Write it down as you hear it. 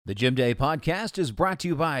The Jim Day Podcast is brought to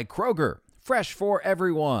you by Kroger, fresh for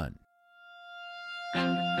everyone.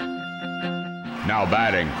 Now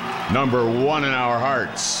batting, number one in our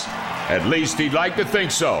hearts. At least he'd like to think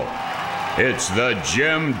so. It's the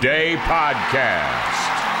Jim Day Podcast.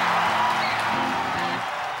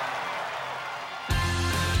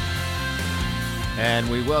 And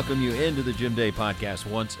we welcome you into the Jim Day Podcast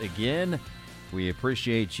once again. We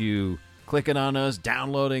appreciate you clicking on us,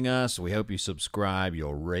 downloading us. We hope you subscribe,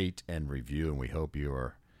 you'll rate and review, and we hope you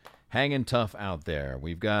are hanging tough out there.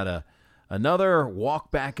 We've got another walk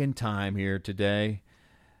back in time here today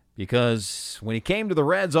because when he came to the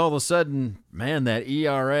Reds, all of a sudden, man, that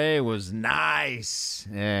ERA was nice.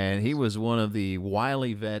 And he was one of the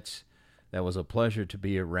wily vets that was a pleasure to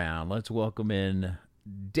be around. Let's welcome in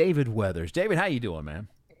David Weathers. David, how you doing, man?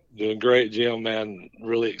 Doing great, Jim, man.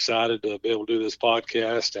 Really excited to be able to do this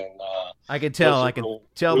podcast. And I can tell the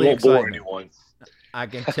excitement. I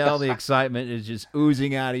can tell the excitement is just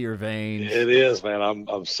oozing out of your veins. It is, man. I'm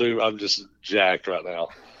just jacked right now.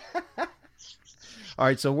 All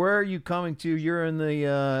right, so where are you coming to? You're in the,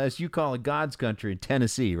 as you call it, God's country in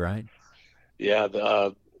Tennessee, right? Yeah.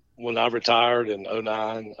 When I retired in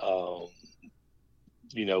 2009,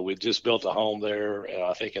 we just built a home there, and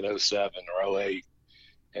I think in 2007 or 2008.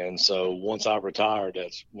 And so once I retired,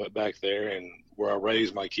 went back there and where I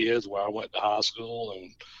raised my kids, where I went to high school and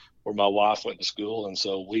where my wife went to school. And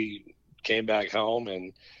so we came back home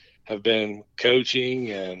and have been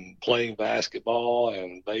coaching and playing basketball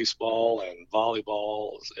and baseball and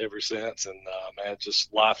volleyball ever since. And, man,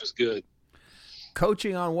 just life is good.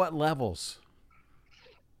 Coaching on what levels?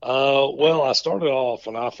 Well, I started off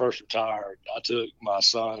when I first retired. I took my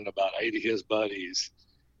son and about 8 of his buddies,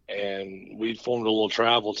 and we formed a little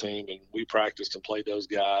travel team, and we practiced and played those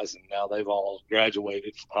guys. And now they've all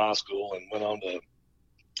graduated from high school and went on to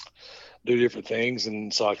do different things.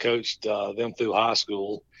 And so I coached them through high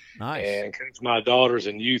school. Nice. And coached my daughters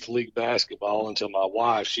in youth league basketball until my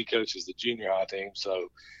wife, she coaches the junior high team. So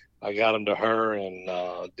I got them to her and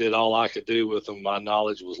did all I could do with them. My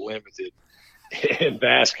knowledge was limited in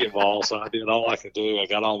basketball, so I did all I could do. I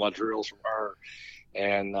got all my drills from her.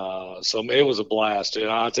 And so it was a blast. And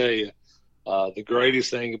I'll tell you, the greatest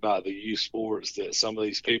thing about the youth sports that some of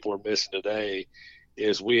these people are missing today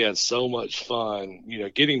is we had so much fun,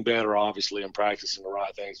 getting better, obviously, and practicing the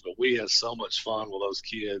right things. But we had so much fun with those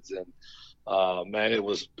kids. And, man, it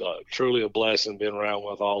was truly a blessing being around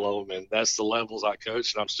with all of them. And that's the levels I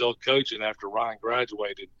coached. And I'm still coaching after Ryan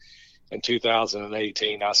graduated in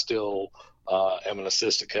 2018. I still am an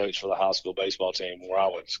assistant coach for the high school baseball team where I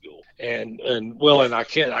went to school. And I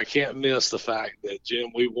can't miss the fact that,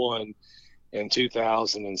 Jim, we won in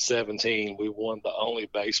 2017. We won the only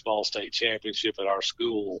baseball state championship at our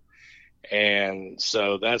school. And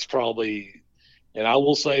so that's probably, and I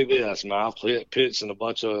will say this, man, I've pitched in a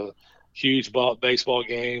bunch of huge baseball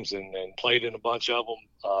games and played in a bunch of them,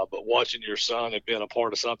 but watching your son and being a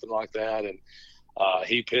part of something like that, and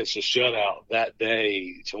he pitched a shutout that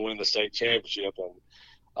day to win the state championship,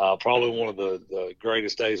 and probably one of the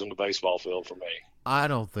greatest days on the baseball field for me. I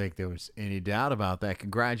don't think there was any doubt about that.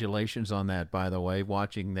 Congratulations on that, by the way,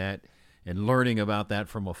 watching that and learning about that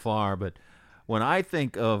from afar. But when I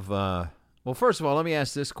think of, well, first of all, let me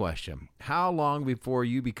ask this question. How long before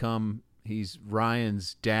you become he's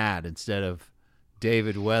Ryan's dad instead of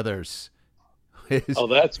David Weathers? Oh,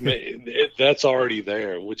 that's me. That's already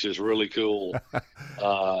there, which is really cool.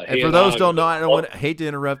 And for those who don't know, I hate to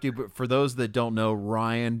interrupt you, but for those that don't know,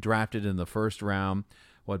 Ryan drafted in the first round,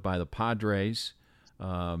 by the Padres.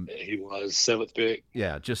 He was 7th pick.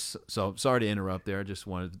 Yeah, just so sorry to interrupt there. I just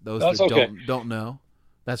wanted those That's that okay. don't know.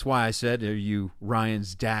 That's why I said, are you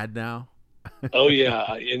Ryan's dad now? Oh,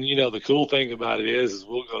 yeah. And, the cool thing about it is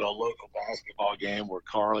we'll go to a local basketball game where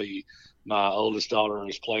Carly, my oldest daughter,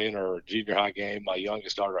 is playing her junior high game. My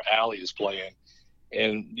youngest daughter, Allie, is playing.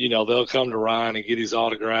 And, they'll come to Ryan and get his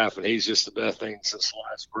autograph, and he's just the best thing since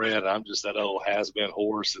sliced bread. I'm just that old has-been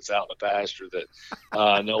horse that's out in the pasture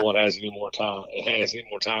that no one has any more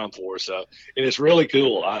time for. So, and it's really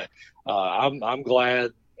cool. I'm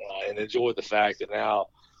glad and enjoy the fact that now,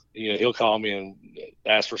 he'll call me and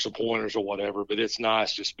ask for some pointers or whatever, but it's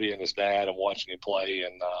nice just being his dad and watching him play.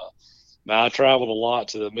 And I traveled a lot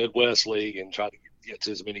to the Midwest League and tried to get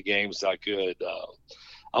to as many games as I could.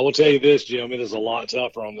 I will tell you this, Jim, it is a lot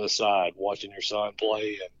tougher on this side watching your son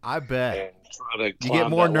play. And I bet. And try to you get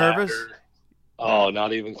more nervous? Ladder. Oh,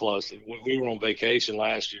 not even close. We were on vacation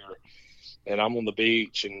last year, and I'm on the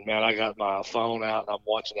beach, and, man, I got my phone out, and I'm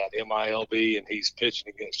watching that MILB, and he's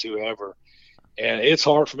pitching against whoever. And it's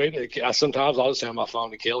hard for me sometimes I'll just have my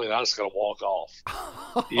phone to Kelly and I just got to walk off.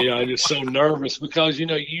 I'm just so nervous because,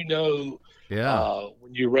 when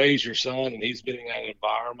you raise your son and he's been in that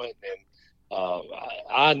environment, and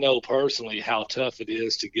I know personally how tough it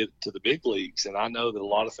is to get to the big leagues. And I know that a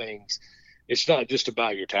lot of things, it's not just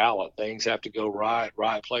about your talent. Things have to go right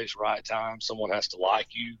place, right time. Someone has to like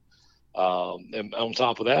you. And on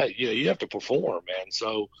top of that, you have to perform, man.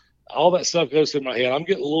 So all that stuff goes through my head. I'm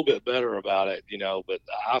getting a little bit better about it, but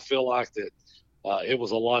I feel like that it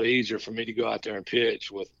was a lot easier for me to go out there and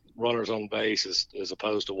pitch with runners on base as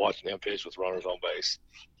opposed to watching him pitch with runners on base.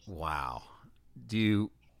 Wow.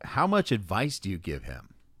 How much advice do you give him?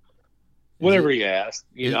 Whatever he asks.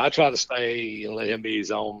 I try to stay and let him be his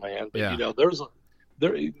own man. But,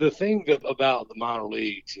 the thing about the minor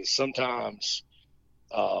leagues is sometimes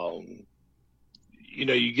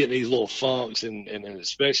you get these little funks, and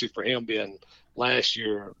especially for him being last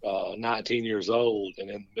year 19 years old and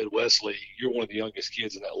in the Midwest League, you're one of the youngest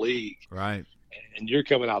kids in that league. Right. And you're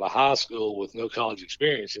coming out of high school with no college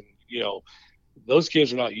experience. And, those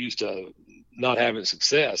kids are not used to not having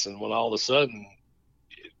success. And when all of a sudden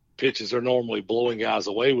pitches are normally blowing guys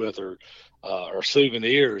away with or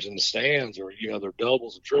souvenirs in the stands or, they're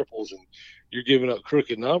doubles and triples and you're giving up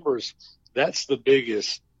crooked numbers, that's the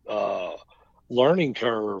biggest learning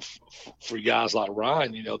curve for guys like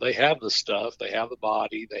Ryan. They have the stuff, they have the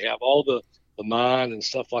body, they have all the mind and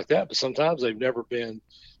stuff like that, but sometimes they've never been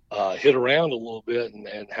hit around a little bit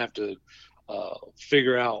and have to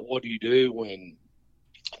figure out what do you do when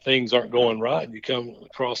things aren't going right and you come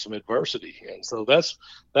across some adversity. And so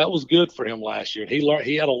that was good for him last year. And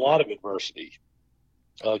he had a lot of adversity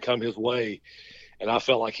come his way, and I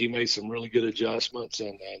felt like he made some really good adjustments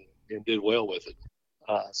and did well with it.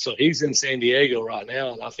 So he's in San Diego right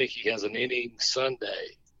now, and I think he has an inning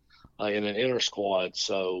Sunday in an inter squad.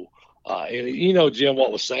 So, Jim,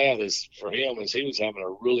 what was sad is for him is he was having a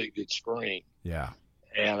really good spring. Yeah.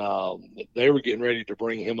 And they were getting ready to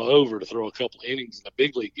bring him over to throw a couple of innings in a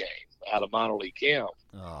big league game out of minor league camp.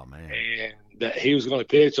 Oh, man. And that he was going to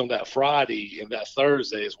pitch on that Friday, and that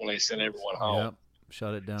Thursday is when they sent everyone home. Yep.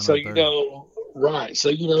 Shut it down. So, right.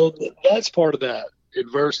 So, that's part of that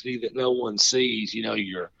adversity that no one sees.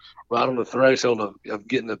 You're right on the threshold of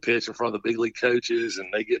getting a pitch in front of the big league coaches,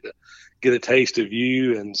 and they get to get a taste of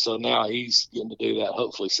you. And so now he's getting to do that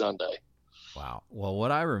hopefully Sunday. Wow. Well,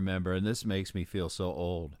 what I remember, and this makes me feel so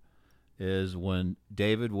old, is when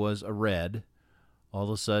David was a Red, all of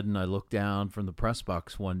a sudden I look down from the press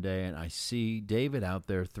box one day and I see David out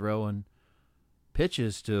there throwing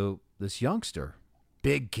pitches to this youngster.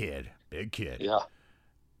 Big kid. Yeah.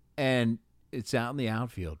 And it's out in the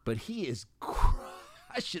outfield, but he is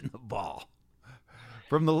crushing the ball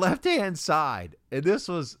from the left-hand side. And this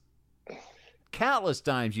was countless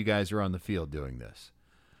times you guys were on the field doing this.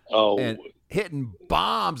 Oh, and hitting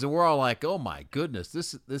bombs, and we're all like, "Oh my goodness,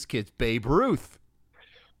 this kid's Babe Ruth."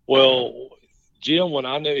 Well, Jim, when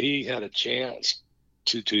I knew he had a chance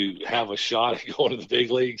to have a shot at going to the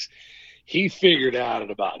big leagues, he figured out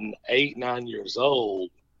at about 8-9 years old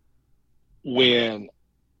when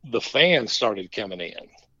the fans started coming in.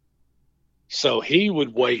 So he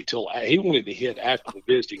would wait till he wanted to hit after the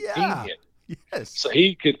visiting team hit. Yes. So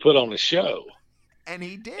he could put on a show. And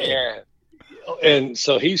he did. And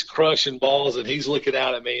so he's crushing balls, and he's looking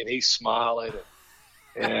out at me, and he's smiling.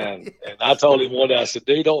 And I told him one day, I said,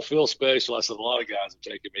 "Dude, don't feel special." I said, "A lot of guys are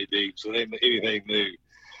taking me deep, so it ain't anything new."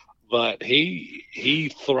 But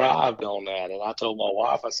he thrived on that. And I told my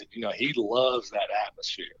wife, I said, he loves that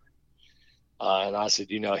atmosphere. And I said,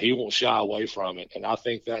 he won't shy away from it. And I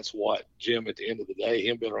think that's what Jim, at the end of the day,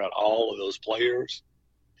 him being around all of those players,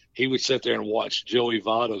 he would sit there and watch Joey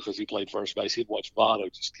Votto, because he played first base. He'd watch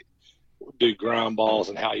Votto just do ground balls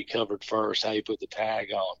and how he covered first, how he put the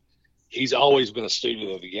tag on. He's always been a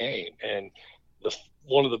student of the game. And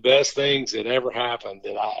one of the best things that ever happened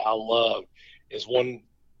that I love is when,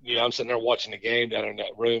 I'm sitting there watching the game down in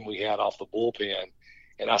that room we had off the bullpen,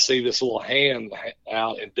 and I see this little hand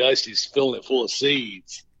out, and Dusty's filling it full of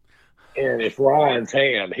seeds. And it's Ryan's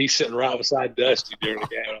hand. He's sitting right beside Dusty during the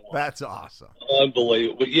game. That's awesome.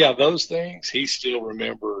 Unbelievable. But, yeah, those things he still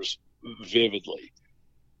remembers vividly.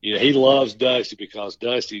 He loves Dusty because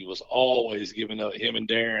Dusty was always giving him and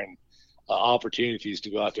Darren opportunities to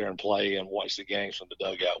go out there and play and watch the games from the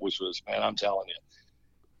dugout, which was, man, I'm telling you,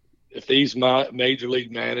 if these major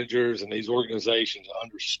league managers and these organizations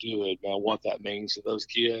understood, man, what that means to those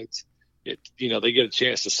kids, they get a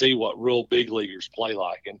chance to see what real big leaguers play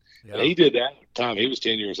like. And he did that at the time he was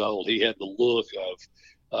 10 years old. He had the look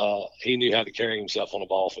he knew how to carry himself on a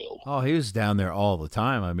ball field. Oh, he was down there all the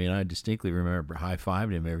time. I mean, I distinctly remember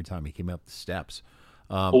high-fiving him every time he came up the steps.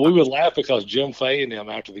 Well, we would laugh because Jim Fay and them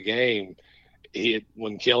after the game,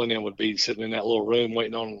 when Kelly and them would be sitting in that little room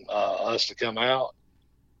waiting on us to come out,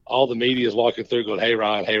 all the media is walking through going, "Hey,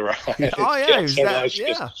 Ryan, hey, Ryan." Oh, yeah.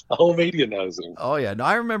 The whole media knows him. Oh, yeah. No,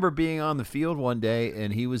 I remember being on the field one day,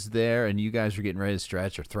 and he was there, and you guys were getting ready to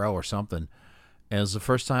stretch or throw or something. And it was the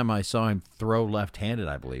first time I saw him throw left-handed,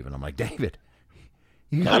 I believe. And I'm like, David,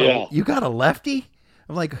 you got a lefty?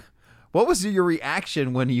 I'm like, what was your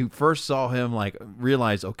reaction when you first saw him, like,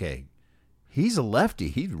 realize, okay, he's a lefty.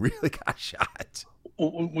 He really got shot.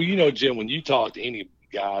 Well, Jim, when you talk to any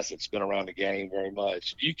guys that's been around the game very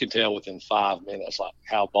much, you can tell within 5 minutes like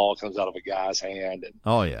how ball comes out of a guy's hand. And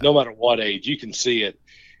oh, yeah. No matter what age, you can see it.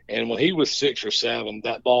 And when he was 6 or 7,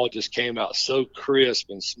 that ball just came out so crisp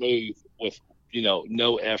and smooth with,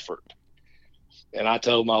 no effort. And I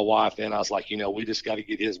told my wife then, I was like, we just got to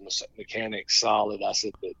get his mechanics solid. I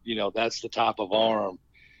said, but, that's the type of arm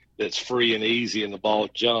that's free and easy and the ball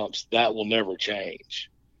jumps. That will never change.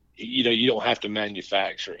 You don't have to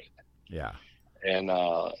manufacture it. Yeah. And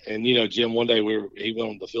Jim, one day he went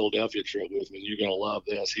on the Philadelphia trip with me. You're going to love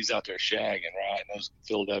this. He's out there shagging, right? And those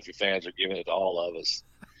Philadelphia fans are giving it to all of us.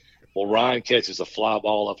 Well, Ryan catches a fly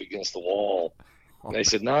ball up against the wall. And they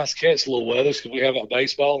said, "Nice catch, Little Weathers. Can we have a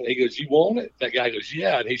baseball?" And he goes, "You want it?" That guy goes,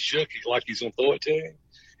 "Yeah." And he shook it like he's going to throw it to him.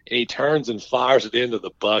 And he turns and fires it into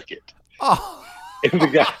the bucket. Oh. And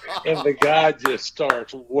the guy just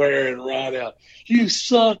starts wearing right out. "You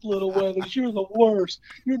suck, Little Weathers. You're the worst.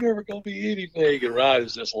 You're never going to be anything." And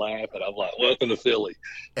Ryan's just laughing. I'm like, "Welcome to Philly."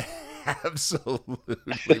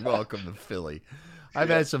 Absolutely welcome to Philly. I've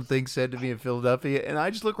had some things said to me in Philadelphia, and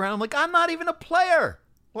I just look around. I'm like, I'm not even a player.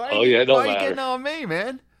 Why are you getting on me,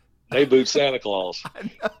 man? They boot Santa Claus. I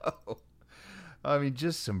know. I mean,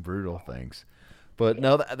 just some brutal things. But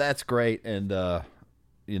no, that's great. And, I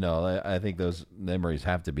think those memories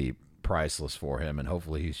have to be priceless for him. And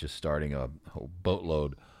hopefully he's just starting a whole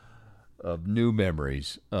boatload of new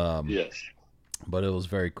memories. Yes. But it was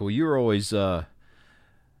very cool. You were always,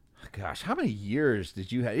 gosh, how many years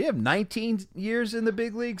did you have? You have 19 years in the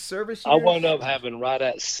big league service years? I wound up having right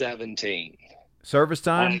at 17. Service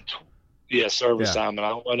time? Service time. And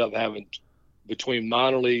I wound up having between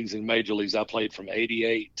minor leagues and major leagues, I played from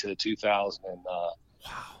 88 to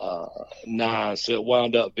 2009. So it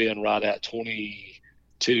wound up being right at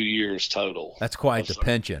 22 years total. That's quite the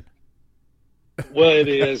pension. Well, it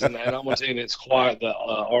is. And I'm going to tell you, it's quite the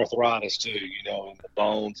arthritis too, in the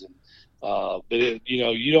bones. And but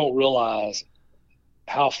you don't realize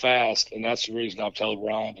how fast, and that's the reason I've told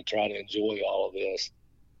Ryan to try to enjoy all of this.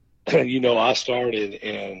 I started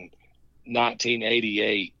in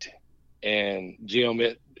 1988, and Jim,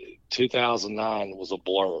 2009 was a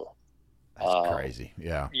blur. That's crazy.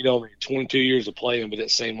 Yeah. 22 years of playing, but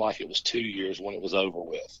it seemed like it was 2 years when it was over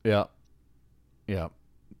with. Yeah. Yeah.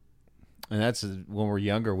 And that's when we're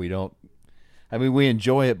younger, we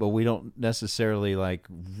enjoy it, but we don't necessarily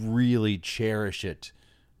really cherish it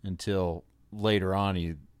until later on.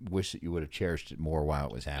 You wish that you would have cherished it more while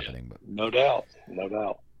it was happening. Yeah, but no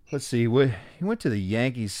doubt. Let's see. You went to the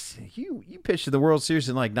Yankees. You pitched in the World Series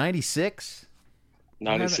in 96?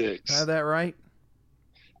 96. Have that right?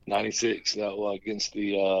 96. Against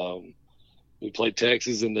we played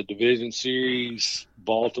Texas in the Division Series,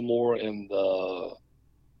 Baltimore in the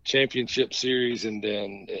Championship Series, and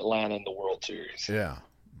then Atlanta in the World Series. Yeah.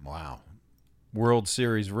 Wow. World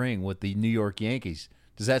Series ring with the New York Yankees.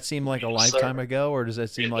 Does that seem like a lifetime ago, or does that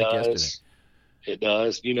seem like yesterday? It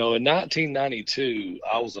does. In 1992,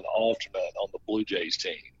 I was an alternate on the Blue Jays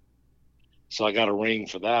team. So I got a ring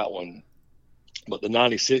for that one. But the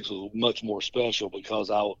 96 was much more special because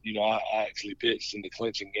I actually pitched in the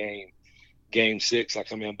clinching game 6. I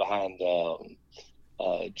come in behind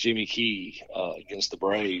Jimmy Key against the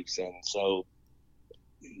Braves. And so,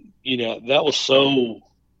 that was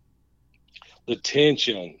the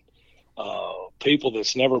tension. People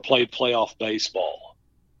that's never played playoff baseball,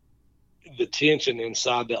 the tension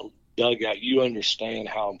inside that dugout, you understand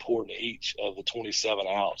how important each of the 27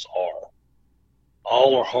 outs are.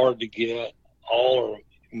 All are hard to get, all are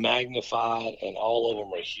magnified, and all of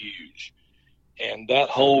them are huge. And that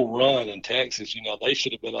whole run in Texas, they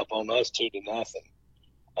should have been up on us 2-0,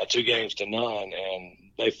 2 games to none, and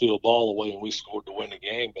they threw a ball away and we scored to win the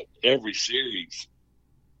game. But every series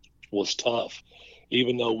was tough.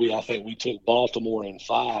 Even though I think we took Baltimore in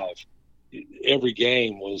 5, every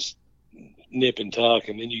game was nip and tuck.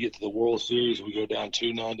 And then you get to the World Series, we go down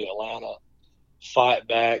 2-0 to Atlanta, fight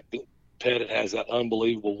back. Pettit has that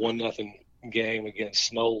unbelievable 1-0 game against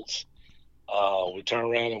Smoltz. We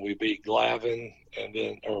turned around and we beat Glavin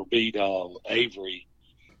or beat Avery,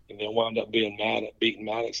 and then wound up beating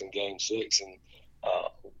Maddox in Game 6. And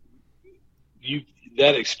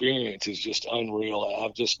that experience is just unreal.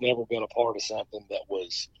 I've just never been a part of something that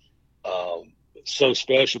was so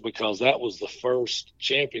special, because that was the first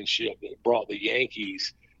championship that brought the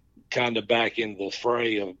Yankees kind of back into the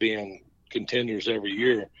fray of being contenders every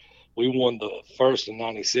year. We won the first in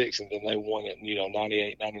 96, and then they won it in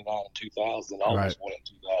 98, 99, and 2000, and almost won it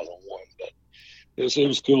in 2001. But it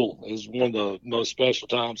was cool. It was one of the most special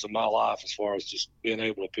times of my life, as far as just being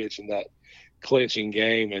able to pitch in that clinching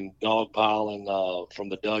game and dogpiling from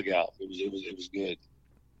the dugout. It was good.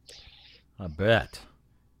 I bet.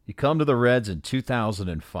 You come to the Reds in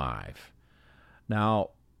 2005. Now,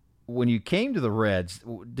 when you came to the Reds,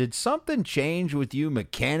 did something change with you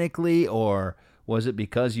mechanically, or was it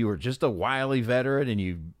because you were just a wily veteran and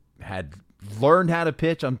you had learned how to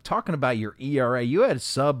pitch? I'm talking about your ERA. You had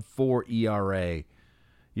sub-4 ERA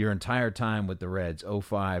your entire time with the Reds,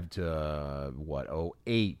 05 to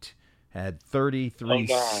 08. Had 33.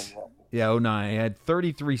 09. Yeah, 09. Had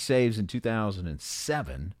 33 saves in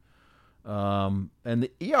 2007. And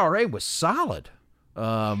the ERA was solid.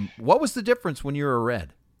 What was the difference when you were a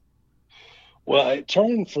Red? Well, it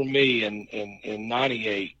turned for me in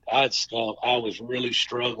 98. I was really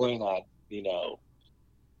struggling. I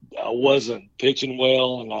wasn't pitching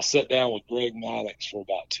well, and I sat down with Greg Maddox for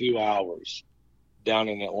about 2 hours down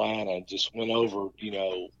in Atlanta and just went over,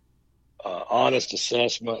 honest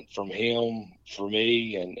assessment from him for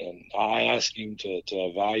me, and I asked him to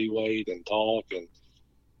evaluate and talk,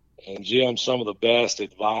 and Jim, some of the best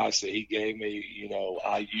advice that he gave me,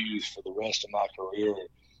 I used for the rest of my career.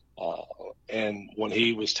 And when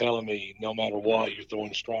he was telling me, no matter what, you're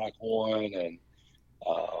throwing strike one, and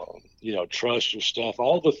trust your stuff,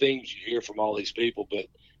 all the things you hear from all these people. But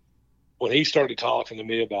when he started talking to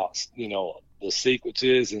me about, the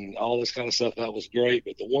sequences and all this kind of stuff, that was great.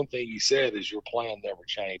 But the one thing he said is your plan never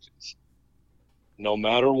changes. No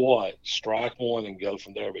matter what, strike one and go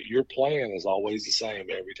from there. But your plan is always the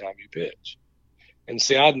same every time you pitch. And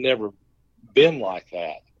see, I'd never been like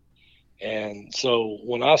that. And so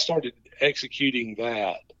when I started executing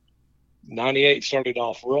that, 98 started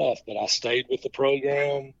off rough, but I stayed with the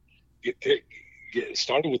program,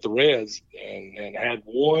 started with the Reds, and had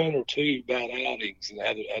one or two bad outings, and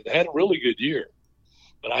had a really good year.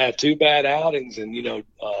 But I had two bad outings, and,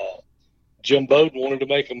 Jim Bowden wanted to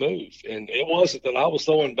make a move. And it wasn't that I was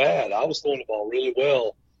throwing bad. I was throwing the ball really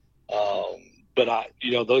well. But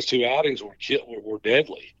those two outings were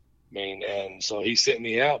deadly. And so he sent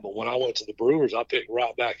me out. But when I went to the Brewers, I picked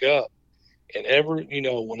right back up. And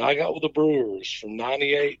when I got with the Brewers from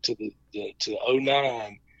 98 to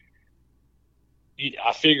 09,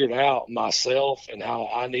 I figured out myself and how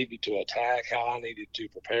I needed to attack, how I needed to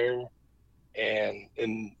prepare.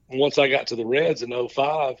 And once I got to the Reds in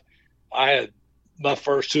 05, I had my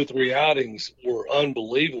first 2 or 3 outings were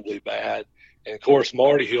unbelievably bad. And of course,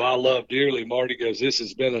 Marty, who I love dearly, Marty goes, "This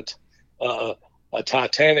has been a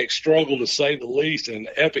titanic struggle, to say the least, and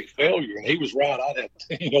an epic failure." And he was right. I'd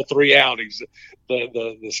had 3 outings.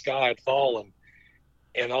 The sky had fallen,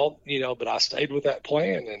 and but I stayed with that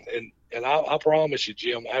plan. And I promise you,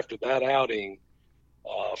 Jim, after that outing,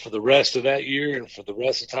 for the rest of that year and for the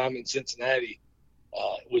rest of the time in Cincinnati,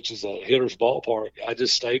 which is a hitter's ballpark, I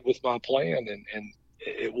just stayed with my plan, and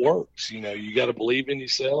it works. You got to believe in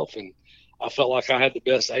yourself, and I felt like I had the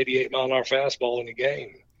best 88-mile-an-hour fastball in the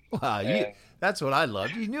game. Wow, that's what I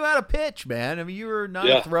loved. You knew how to pitch, man. I mean, you were not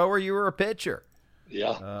a thrower; you were a pitcher.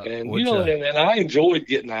 Yeah, and I enjoyed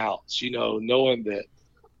getting outs. Knowing that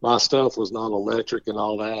my stuff was not electric and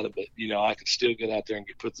all that, but I could still get out there and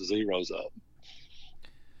put the zeros up.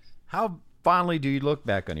 How fondly do you look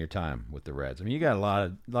back on your time with the Reds? I mean, you got a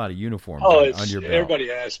lot of uniforms on your belt. Everybody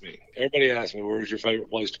asked me, where's your favorite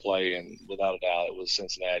place to play? And without a doubt, it was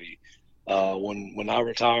Cincinnati. When I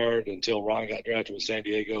retired, until Ron got drafted with San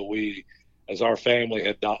Diego, we, as our family,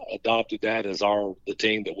 had adopted that as the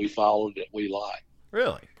team that we followed, that we liked.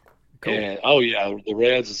 Really? Cool. And the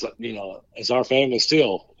Reds is, as our family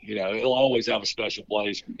still, it'll always have a special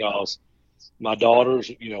place, because my daughters,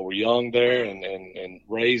 were young there and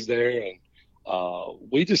raised there, and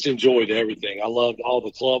we just enjoyed everything. I loved all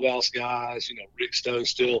the clubhouse guys. Rick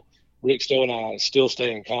Stowe and I still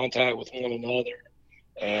stay in contact with one another,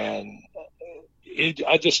 and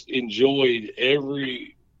I just enjoyed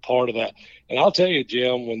every part of that. And I'll tell you,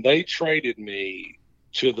 Jim, when they traded me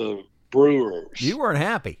to the Brewers, you weren't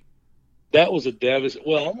happy. That was a devastating.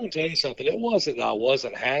 Well, I'm going to tell you something. It wasn't that I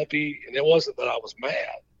wasn't happy, and it wasn't that I was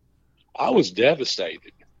mad. I was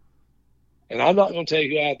devastated. And I'm not going to tell you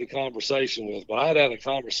who I had the conversation with, but I had a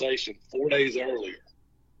conversation 4 days earlier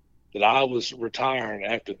that I was retiring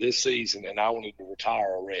after this season, and I wanted to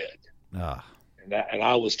retire a Red. And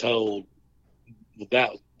I was told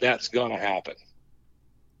that's going to happen.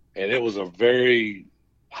 And it was a very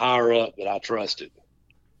higher up that I trusted.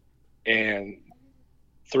 And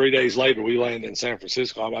 3 days later, we landed in San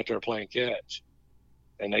Francisco. I'm out there playing catch.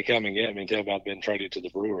 And they come and get me and tell me I'd been traded to the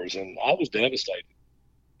Brewers. And I was devastated.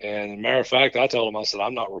 And matter of fact, I told them, I said,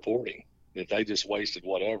 I'm not reporting. That they just wasted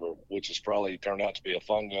whatever, which has probably turned out to be a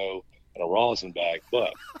fungo and a rosin bag.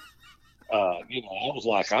 But, I was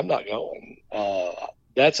like, I'm not going.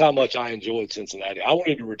 That's how much I enjoyed Cincinnati. I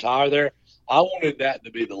wanted to retire there. I wanted that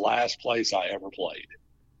to be the last place I ever played.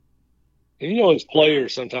 And, as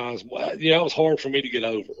players sometimes, it was hard for me to get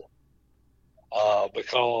over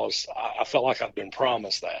because I felt like I'd been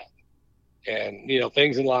promised that. And,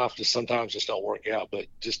 things in life sometimes don't work out. But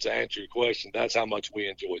just to answer your question, that's how much we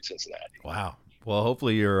enjoyed Cincinnati. Wow. Well,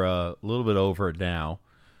 hopefully you're a little bit over it now.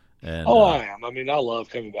 And, I am. I mean, I love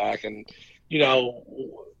coming back. And,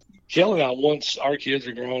 Kelly and I, once our kids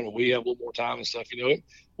are grown and we have a little more time and stuff,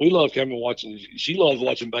 we love coming and watching. She loves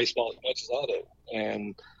watching baseball as much as I do.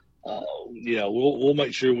 And, we'll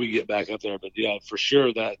make sure we get back up there. But, yeah, for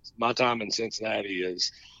sure that my time in Cincinnati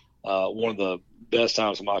is one of the best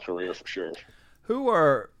times of my career for sure. Who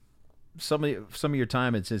are some of your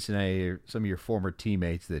time in Cincinnati, or some of your former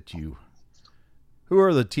teammates who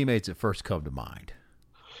are the teammates that first come to mind?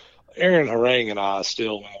 Aaron Harang and I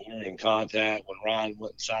still, we're in contact. When Ryan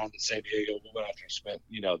went and signed in San Diego, we went out there and spent,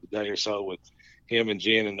 the day or so with him and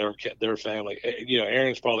Jen and their family.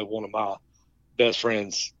 Aaron's probably one of my best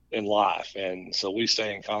friends in life. And so we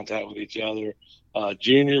stay in contact with each other.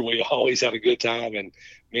 Junior, we always had a good time, and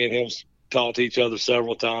me and him talked to each other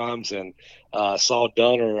several times, and saw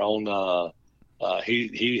Dunner on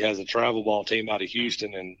he has a travel ball team out of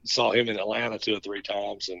Houston, and saw him in Atlanta 2 or 3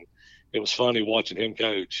 times, and it was funny watching him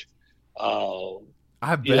coach.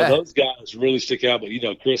 I bet those guys really stick out.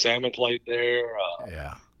 But Chris Hammond played there.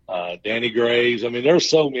 Danny Graves. I mean, there's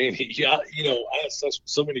so many. I had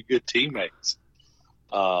so many good teammates.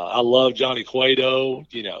 I love Johnny Cueto.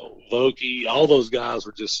 Vokey. All those guys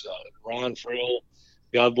were just Ron Frill.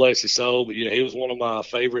 God bless his soul. But he was one of my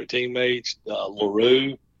favorite teammates.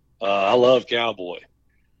 LaRue. I love Cowboy.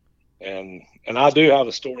 And I do have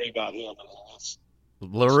a story about him.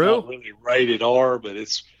 LaRue? It's not really rated R, but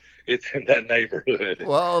it's in that neighborhood.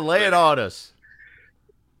 Well, lay it on us.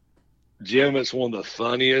 Jim, it's one of the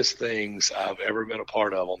funniest things I've ever been a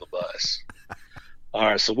part of on the bus. All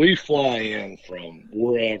right, so we fly in from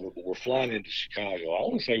wherever, but we're flying into Chicago. I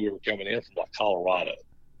want to say we were coming in from Colorado.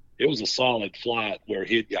 It was a solid flight where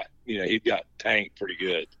he'd got tanked pretty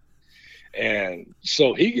good. And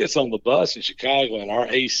so he gets on the bus in Chicago, and our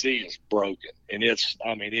AC is broken. And it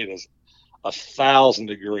is 1,000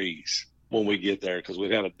 degrees when we get there, because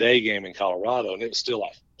we'd had a day game in Colorado, and it was still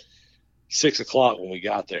like 6 o'clock when we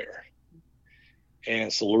got there.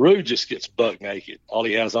 And so LaRue just gets buck naked. All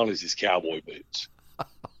he has on is his cowboy boots.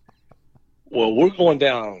 Well, we're going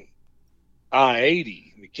down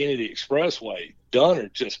I-80, the Kennedy Expressway. Dunner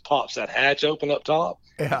just pops that hatch open up top,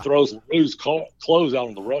 and throws LaRue's clothes out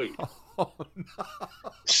on the road. Oh, no.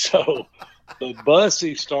 So the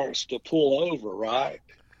bussy starts to pull over, right?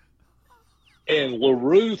 And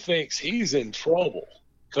LaRue thinks he's in trouble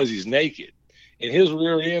because he's naked. And his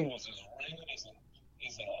rear end was as red as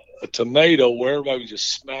a tomato, where everybody was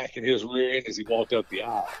just smacking his rear end as he walked up the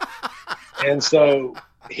aisle. And so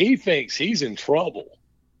he thinks he's in trouble.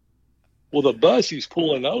 Well, the bussy's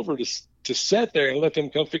pulling over to sit there and let them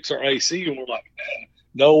come fix our AC. And we're like,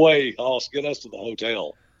 no way, Hoss, get us to the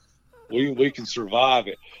hotel. We can survive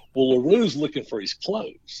it. Well, LaRue's looking for his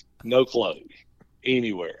clothes. No clothes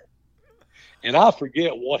anywhere. And I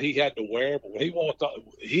forget what he had to wear, but when he walked off,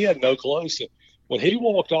 he had no clothes. So when he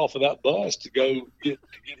walked off of that bus to go get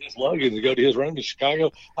his luggage and go to his room in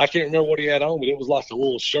Chicago, I can't remember what he had on, but it was like a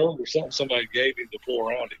little shirt or something somebody gave him to pull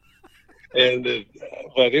around him. And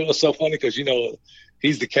but it was so funny because,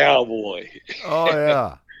 he's the cowboy. Oh,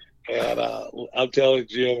 yeah. And I'm telling you,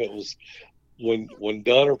 Jim, it was when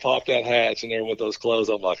Dunner popped that hatch and there with those clothes,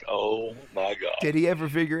 I'm like, oh, my God. Did he ever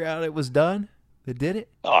figure out it was done? That did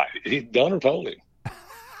it? Dunner told him.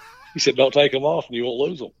 He said, don't take them off and you won't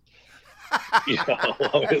lose them.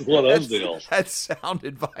 It's one of those deals. That's sound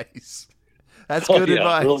advice. That's good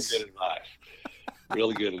advice. Really good advice.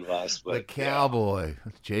 Really good advice. But, the cowboy,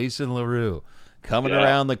 Jason LaRue, coming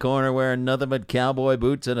around the corner wearing nothing but cowboy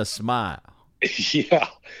boots and a smile. Yeah.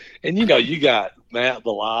 And, you got Matt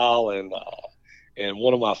Belisle and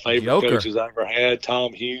one of my favorite coaches I ever had,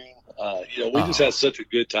 Tom Hume. We just had such a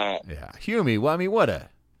good time. Yeah, Humie. Well, I mean, what a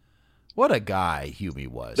guy Humie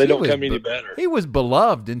was. They don't come any better. He was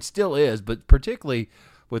beloved and still is, but particularly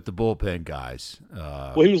with the bullpen guys.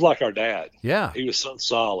 Well, he was like our dad. Yeah. He was so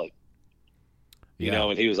solid. You Yeah. know,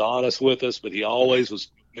 and he was honest with us, but he always was,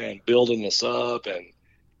 building us up. And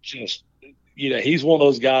just, he's one of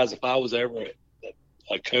those guys, if I was ever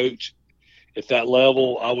a coach at that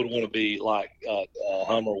level, I would want to be like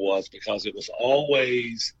Hummer was, because it was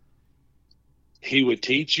always, he would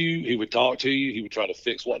teach you, he would talk to you, he would try to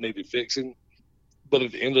fix what needed fixing. But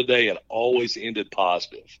at the end of the day, it always ended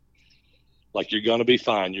positive. Like, you're going to be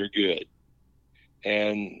fine. You're good.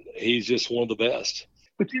 And he's just one of the best.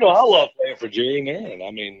 But, I love playing for Jerry and Aaron.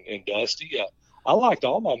 I mean, and Dusty. I liked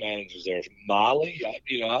all my managers there. Miley,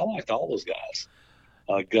 I liked all those guys.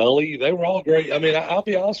 Gully, they were all great. I mean, I'll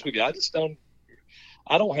be honest with you.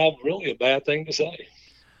 I don't have really a bad thing to say.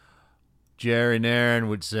 Jerry and Aaron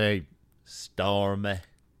would say, Stormy.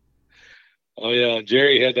 Oh, yeah.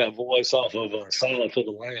 Jerry had that voice off of Silence of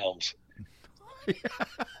the Lambs.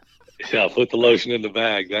 Yeah, put the lotion in the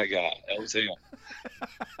bag. That guy. That was him.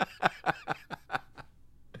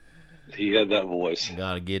 He had that voice.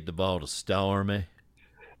 Got to get the ball to Stormy.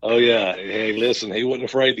 Oh, yeah. Hey, listen, he wasn't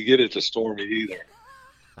afraid to get it to Stormy either.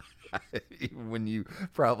 When you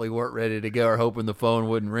probably weren't ready to go or hoping the phone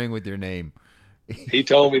wouldn't ring with your name. He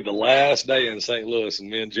told me the last day in St. Louis, and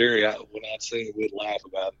me and Jerry, when I'd seen him, we'd laugh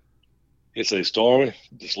about it. He'd say, Stormy,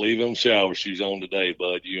 just leave them shower shoes on today,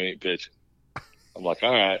 bud. You ain't pitching. I'm like,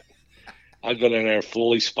 all right. I'd been in there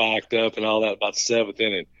fully spiked up and all that about the seventh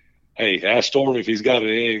inning. Hey, ask Stormy if he's got an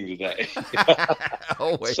inning today.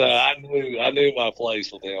 So I knew my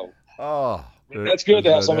place with him. Oh, that's good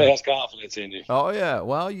to have somebody that has confidence in you. Oh, yeah.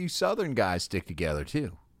 Well, you Southern guys stick together,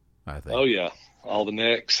 too, I think. Oh, yeah. All the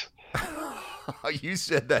necks. You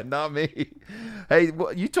said that, not me. Hey,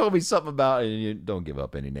 you told me something about, and you don't give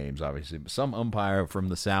up any names, obviously, but some umpire from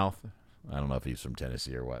the South. I don't know if he's from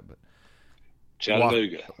Tennessee or what, but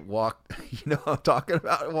Chattanooga. Walked I'm talking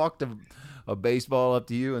about? Walked a baseball up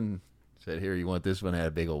to you and said, here, you want this one? Had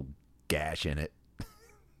a big old gash in it.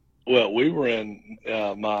 Well, we were in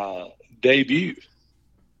my debut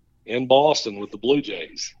in Boston with the Blue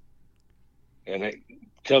Jays. And it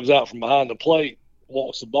comes out from behind the plate,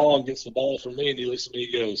 walks the ball and gets the ball from me, and he looks at me,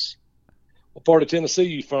 he goes, what part of Tennessee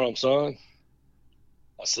you from, son?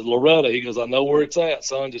 I said, Loretta. He goes, I know where it's at,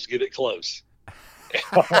 son. Just get it close.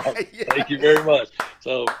 Thank you very much.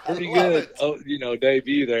 So pretty good,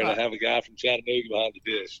 debut there to have a guy from Chattanooga behind the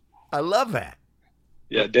dish. I love that.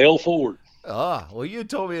 Yeah, Dale Ford. Well, you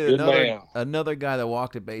told me another guy that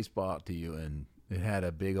walked a baseball to you, and it had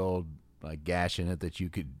a big old gash in it that you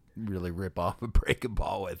could really rip off a breaking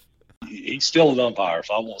ball with. He's still an umpire,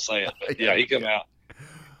 so I won't say it. But yeah, he come out.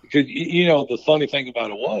 Because the funny thing about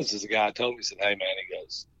it was, the guy told me, he said, "Hey man," he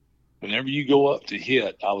goes, "whenever you go up to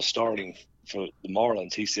hit," I was starting for the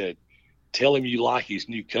Marlins. He said, "Tell him you like his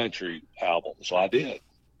new country album." So I did.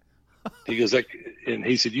 He goes, and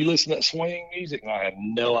he said, "You listen to that swing music?" And I had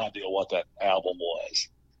no idea what that album was.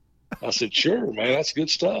 I said, "Sure, man, that's good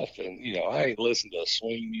stuff." And I ain't listened to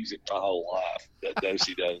swing music my whole life, that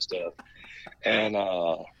do-si-do stuff. And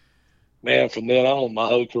man, from then on, my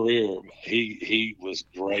whole career, he was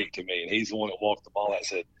great to me. And he's the one that walked the ball. I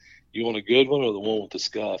said, "You want a good one or the one with the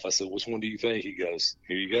scuff?" I said, "Which one do you think?" He goes,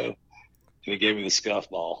 "Here you go." And he gave me the scuff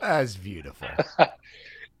ball. That's beautiful.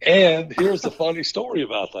 And here's the funny story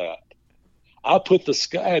about that. I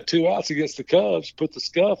had 2 outs against the Cubs, put the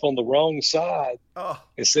scuff on the wrong side. Oh.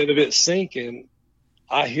 Instead of it sinking,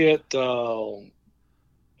 I hit the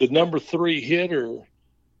number 3 hitter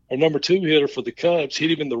or number 2 hitter for the Cubs,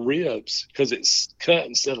 hit him in the ribs because it's cut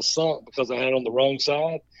instead of sunk because I had it on the wrong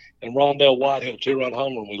side. And Rondell White hit a 2-run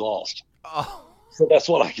homer and we lost. Oh. So that's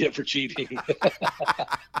what I get for cheating.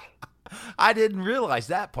 I didn't realize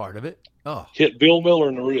that part of it. Oh. Hit Bill Miller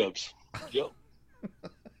in the ribs. Yep.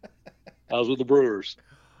 I was with the Brewers.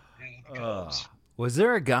 Was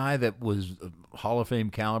there a guy that was Hall of Fame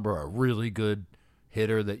caliber, a really good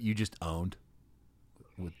hitter that you just owned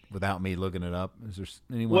without me looking it up? Is there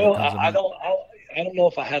anyone? Well, I don't know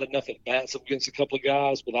if I had enough at bats against a couple of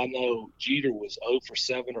guys, but I know Jeter was 0 for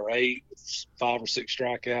 7 or 8 with 5 or 6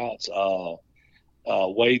 strikeouts.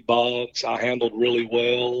 Wade Boggs, I handled really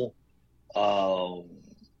well.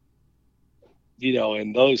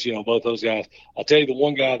 And those, both those guys. I'll tell you, the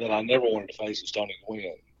one guy that I never wanted to face was Tony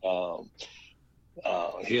Gwynn.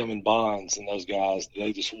 Him and Bonds and those guys,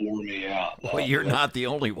 they just wore me out. Well, you're not the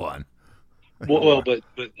only one. But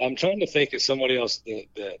I'm trying to think of somebody else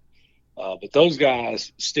but those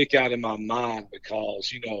guys stick out in my mind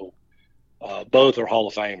because, both are Hall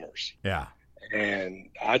of Famers. Yeah. And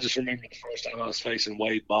I just remember the first time I was facing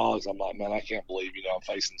Wade Boggs, I'm like, man, I can't believe, I'm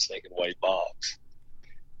facing stinking Wade Boggs.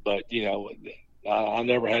 But, I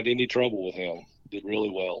never had any trouble with him. Did really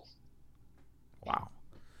well. Wow.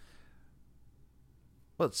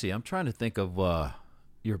 Let's see. I'm trying to think of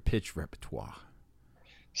your pitch repertoire.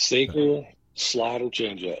 Sinker, slider,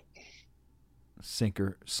 changeup.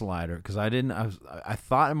 Sinker, slider. Because I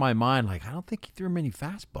thought in my mind, like, I don't think he threw many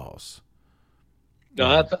fastballs. No,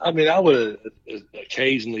 I would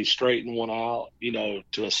occasionally straighten one out,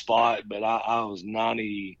 to a spot, but I was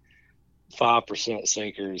 95%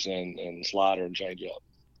 sinkers and slider and changeup.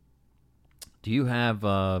 Do you have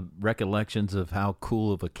recollections of how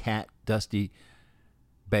cool of a cat Dusty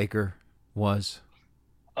Baker was?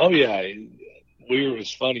 Oh yeah,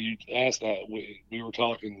 it's funny you asked that. We were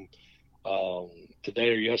talking today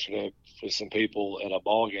or yesterday with some people at a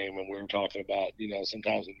ball game, and we were talking about,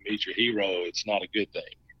 sometimes when you meet your hero, it's not a good thing.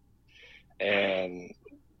 And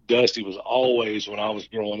Dusty was always, when I was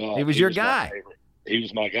growing up, he was your guy. He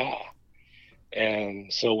was my guy.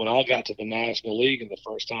 And so when I got to the National League, and the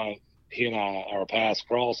first time he and our paths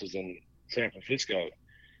crossed was in San Francisco,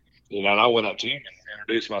 and I went up to him and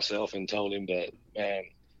introduced myself and told him that, man,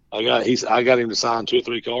 I got him to sign 2 or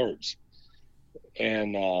 3 cards.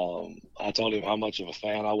 And I told him how much of a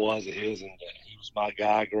fan I was of his, and that he was my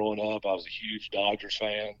guy growing up. I was a huge Dodgers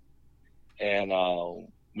fan. And,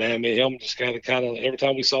 man, me and him just kind of every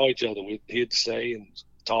time we saw each other, he'd stay and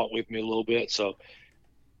talk with me a little bit. So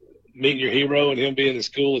meeting your hero and him being as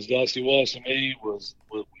cool as Dusty was to me was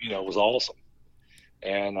awesome.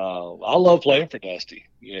 And I love playing for Dusty.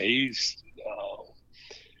 He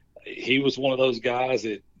was one of those guys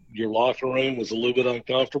that your locker room was a little bit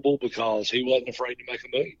uncomfortable because he wasn't afraid to make a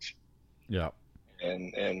move. Yeah.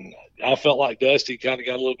 And I felt like Dusty kind of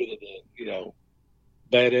got a little bit of the,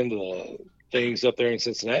 bad end of the things up there in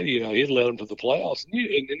Cincinnati. He'd led them to the playoffs.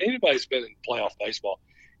 And anybody's been in playoff baseball,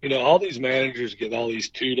 all these managers get all these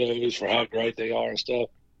kudos for how great they are and stuff.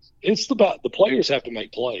 It's about the players have to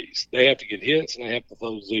make plays. They have to get hits and they have to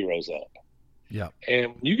throw zeros up. Yeah.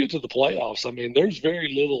 And when you get to the playoffs, there's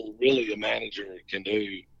very little really a manager can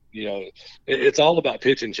do. It's all about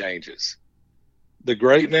pitching changes. The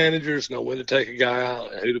great managers know when to take a guy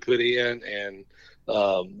out and who to put in, and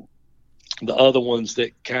the other ones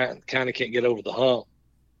that kind of can't get over the hump,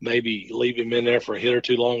 maybe leave him in there for a hit or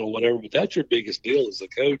two long or whatever. But that's your biggest deal as a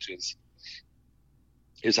coach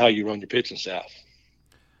is how you run your pitching staff.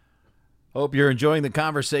 Hope you're enjoying the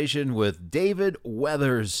conversation with David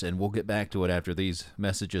Weathers, and we'll get back to it after these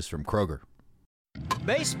messages from Kroger.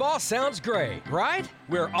 Baseball sounds great, right?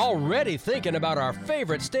 We're already thinking about our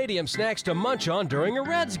favorite stadium snacks to munch on during a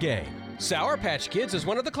Reds game. Sour Patch Kids is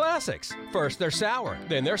one of the classics. First they're sour,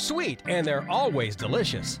 then they're sweet, and they're always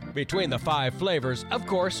delicious. Between the 5 flavors, of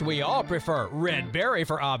course, we all prefer Red Berry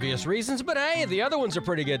for obvious reasons, but hey, the other ones are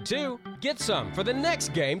pretty good too. Get some for the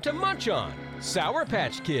next game to munch on. Sour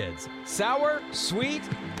Patch Kids. Sour, sweet,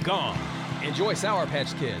 gone. Enjoy Sour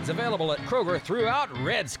Patch Kids, available at Kroger throughout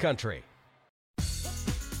Reds country.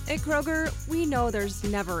 At Kroger, we know there's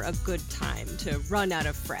never a good time to run out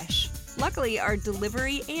of fresh. Luckily, our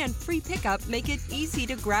delivery and free pickup make it easy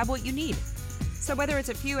to grab what you need. So whether it's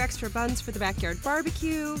a few extra buns for the backyard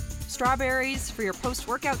barbecue, strawberries for your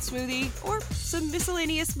post-workout smoothie, or some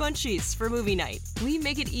miscellaneous munchies for movie night, we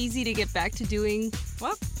make it easy to get back to doing,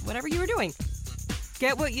 well, whatever you were doing.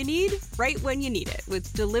 Get what you need right when you need it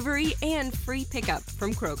with delivery and free pickup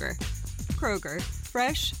from Kroger. Kroger,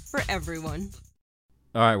 fresh for everyone.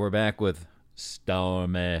 All right, we're back with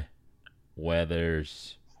Stormy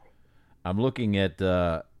Weathers. I'm looking at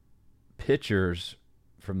pictures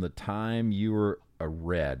from the time you were a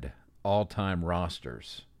Red, all-time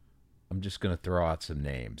rosters. I'm just going to throw out some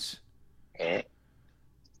names.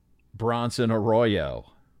 Bronson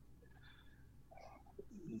Arroyo.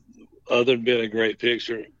 Other than being a great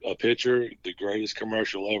pitcher, the greatest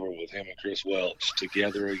commercial ever with him and Chris Welch,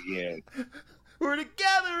 Together Again. We're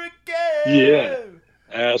together again. Yeah.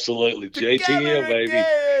 Absolutely. JTM,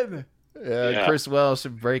 baby. Yeah. Chris Welch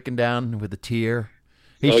breaking down with a tear.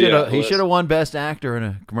 He should have won Best Actor in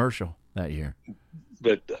a commercial that year.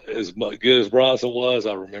 But as good as Bronson was,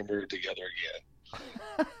 I remember Together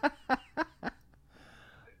Again.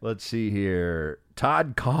 Let's see here.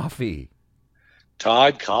 Todd Coffey.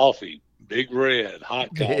 Big Red,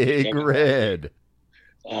 hot coffee. Big Red.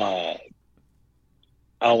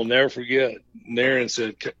 I will never forget. Naren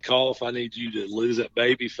said, "Cough, I need you to lose that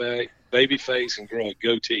baby face and grow a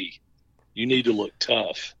goatee. You need to look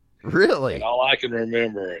tough." Really? And all I can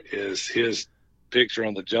remember is his picture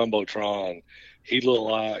on the Jumbotron. He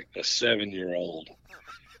looked like a 7-year-old.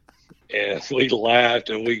 And we laughed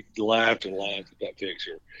and laughed at that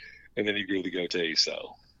picture. And then he grew the goatee.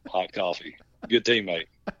 So hot coffee. Good teammate.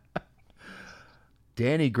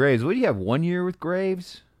 Danny Graves. What do you have, 1 year with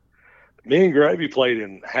Graves? Me and Gravy played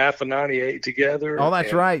in half of 98 together. Oh,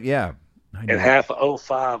 that's right. Yeah. And half of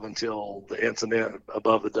 05 until the incident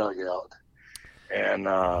above the dugout. And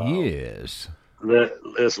yes.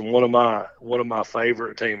 Listen, one of my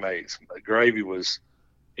favorite teammates. Gravy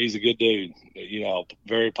he's a good dude,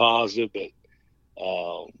 very positive, but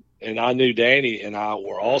and I knew Danny and I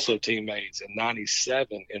were also teammates in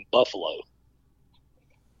 97 in Buffalo.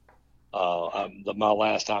 My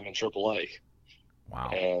last time in AAA. Wow.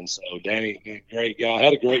 And so Danny, great guy,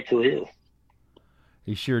 had a great career.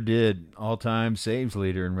 He sure did. All-time saves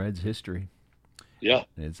leader in Reds history. Yeah.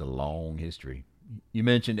 It's a long history. You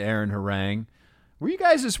mentioned Aaron Harang. Were you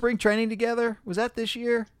guys in spring training together? Was that this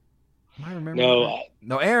year? I remember.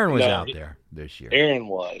 No, Aaron was out there this year. Aaron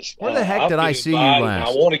was. Where the heck did I see you last?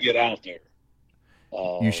 I want to get out there.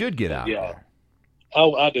 You should get out there.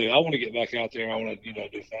 Oh, I do. I want to get back out there. I want to, do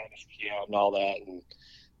fantasy camp and all that. And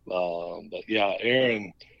but yeah,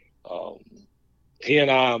 Aaron, he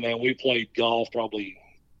and I, man, we played golf probably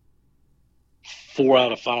 4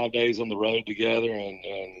 out of 5 days on the road together, and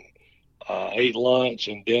ate lunch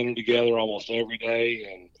and dinner together almost every day.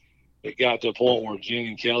 And it got to a point where Jen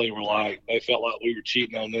and Kelly were like, they felt like we were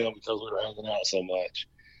cheating on them because we were hanging out so much.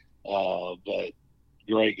 But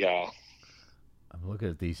great guy. I'm looking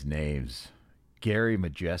at these names. Gary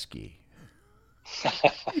Majeski.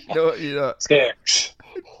 Tex.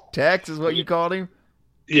 Tex is what you called him?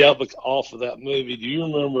 Yeah, but off of that movie. Do you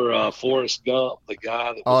remember Forrest Gump, the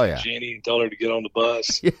guy that was with Jenny and told her to get on the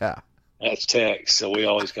bus? Yeah. That's Tex, so we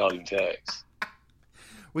always called him Tex.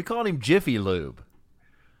 We called him Jiffy Lube.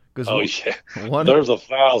 There's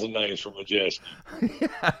 1,000 names for Majeski.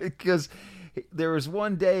 Yeah, because there was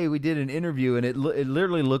one day we did an interview, and it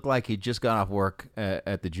literally looked like he'd just got off work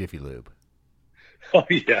at the Jiffy Lube. Oh,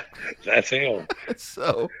 yeah, that's him.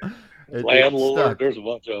 So, landlord, there's a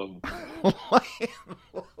bunch of them.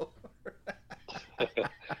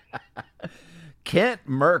 Kent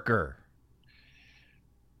Merker.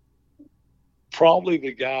 Probably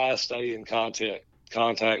the guy I stay in contact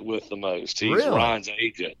with the most. He's really? Ryan's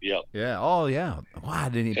agent. Yep. Yeah. Oh, yeah. Why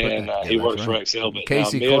didn't he put and that? He works for Excel. But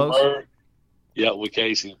Casey now, Close? With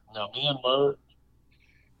Casey. Now, me and Merck,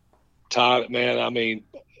 tied, man, I mean,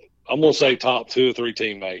 I'm going to say top 2 or 3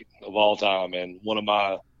 teammate of all time. And one of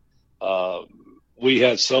my we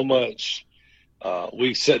had so much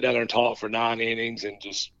we sat down there and talked for 9 innings, and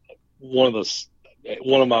just one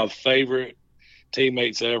of my favorite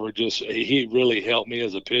teammates ever. Just he really helped me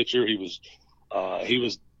as a pitcher. He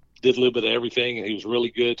did a little bit of everything, and he was really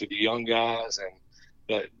good to the young guys.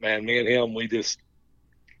 But man, me and him, we just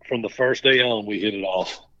from the first day on, we hit it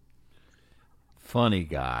off. Funny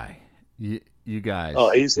guy. You guys.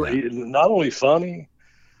 Oh, he's not only funny,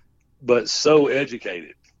 but so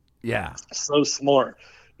educated. Yeah. So smart.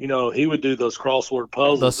 He would do those crossword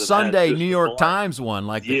puzzles. The Sunday New York Times one,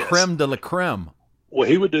 like the creme de la creme. Well,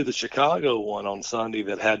 he would do the Chicago one on Sunday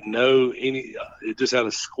that had it just had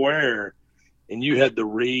a square, and you had to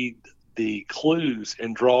read the clues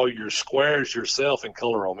and draw your squares yourself and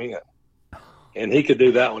color them in. And he could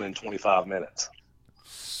do that one in 25 minutes.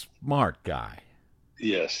 Smart guy.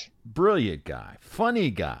 Yes. Brilliant guy. Funny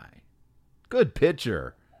guy. Good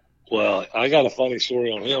pitcher. Well, I got a funny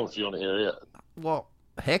story on him if you want to hear it. Well,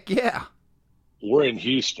 heck yeah. We're in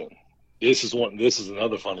Houston. This is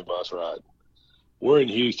another funny bus ride. We're in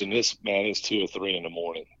Houston. It's 2 or 3 in the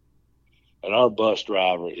morning. And our bus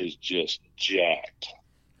driver is just jacked.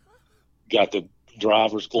 Got the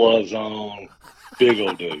driver's gloves on. Big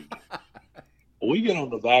old dude. We get on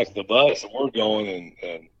the back of the bus, and we're going,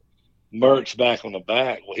 and Merck's back on the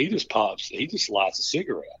back. Well, he just lights a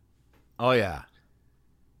cigarette. Oh, yeah.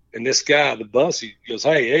 And this guy, the bus, he goes,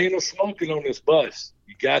 "Hey, ain't no smoking on this bus.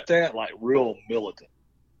 You got that?" Like real militant.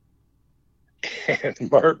 And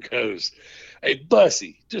Merck goes, "Hey,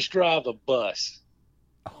 Bussy, just drive the bus."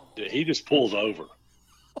 Dude, he just pulls over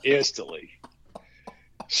instantly.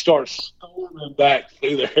 Starts storming back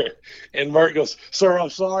through there. And Merck goes, "Sir, I'm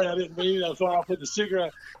sorry. I didn't mean it. I'm sorry I put the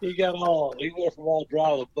cigarette." He got on. He went from all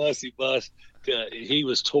drive a Bussy bus to he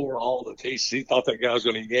was tore all the pieces. He thought that guy was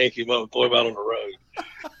going to yank him up and throw him out on the road.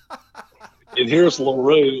 And here's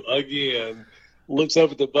LaRue again, looks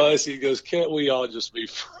up at the bus. He goes, "Can't we all just be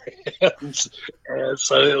friends?" And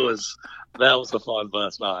so that was a fun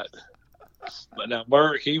bus night. But now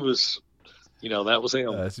Merck, he was, that was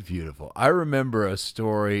him. That's beautiful. I remember a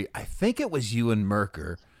story. I think it was you and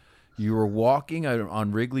Merker. You were walking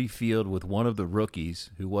on Wrigley Field with one of the rookies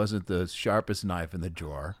who wasn't the sharpest knife in the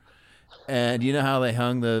drawer, And you know how they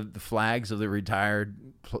hung the flags of the retired,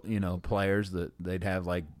 players that they'd have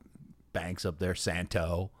like Banks up there,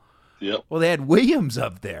 Santo. Yep. Well, they had Williams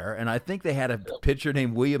up there, and I think they had a pitcher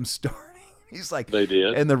named Williams starting. He's like, they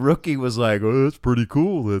did. And the rookie was like, "Oh, it's pretty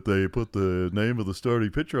cool that they put the name of the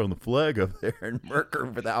starting pitcher on the flag up there." And Merker,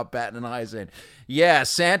 without batting an eye, saying, "Yeah,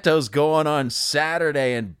 Santo's going on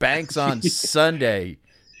Saturday and Banks on Sunday."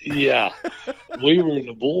 Yeah, we were in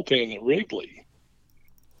the bullpen at Wrigley,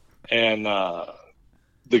 and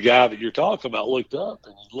the guy that you're talking about looked up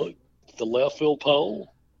and he looked at the left field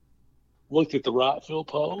pole, looked at the right field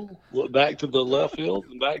pole, looked back to the left field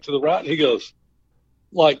and back to the right, and he goes,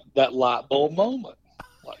 like that light bulb moment.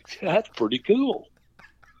 Like, that's pretty cool.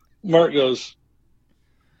 Mert goes,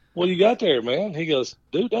 "What do you got there, man?" He goes,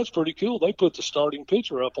 "Dude, that's pretty cool. They put the starting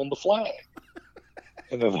pitcher up on the flag."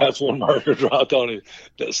 And then that's when Merker dropped on him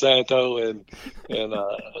that Santo and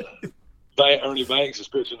Ernie Banks is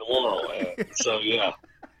pitching tomorrow. And so, yeah.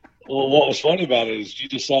 Well, what was funny about it is you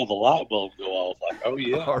just saw the light bulb go off. Like, oh,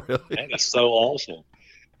 yeah. Oh, really? That is so awesome.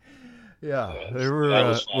 Yeah. There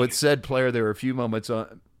were, with said player, there were a few moments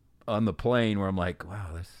on the plane where I'm like, wow,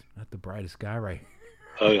 that's not the brightest guy right here.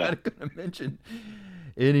 Oh, yeah. I'm not going to mention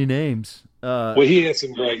any names. Well, he had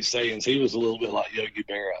some great sayings. He was a little bit like Yogi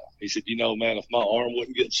Berra. He said, man, if my arm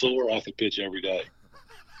wouldn't get sore, I could pitch every day.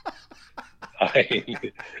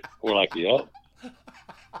 We're like, yep.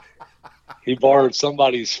 He borrowed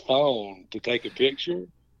somebody's phone to take a picture,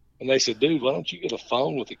 and they said, "Dude, why don't you get a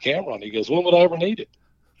phone with a camera on it?" He goes, "When would I ever need it?"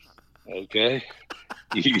 Okay.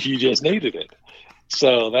 You just needed it.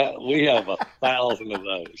 So that we have 1,000 of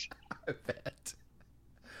those. I bet.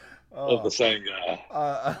 Of the same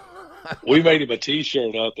guy. We made him a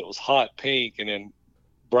T-shirt up that was hot pink and then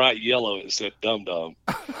bright yellow. It said "Dum Dum."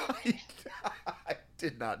 I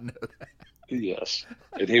did not know that. Yes,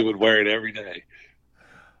 and he would wear it every day.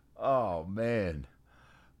 Oh man.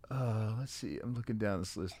 Let's see. I'm looking down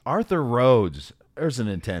this list. Arthur Rhodes. There's an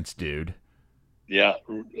intense dude. Yeah,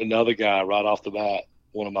 another guy right off the bat.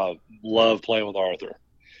 One of my love playing with Arthur.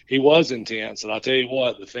 He was intense, and I tell you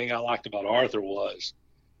what, the thing I liked about Arthur was.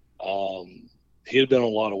 He had been on a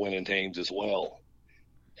lot of winning teams as well.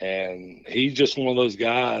 And he's just one of those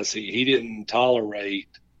guys. He didn't tolerate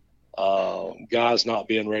guys not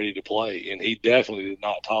being ready to play. And he definitely did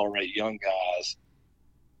not tolerate young guys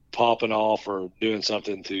popping off or doing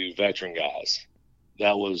something to veteran guys.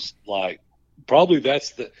 That was like, probably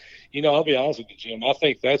that's the, I'll be honest with you, Jim. I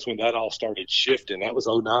think that's when that all started shifting. That was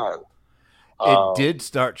 2009. It did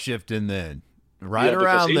start shifting then. Right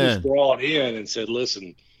around then. He was brought in and said,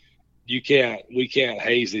 "Listen, we can't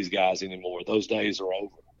haze these guys anymore. Those days are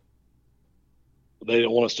over." They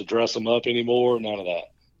didn't want us to dress them up anymore. None of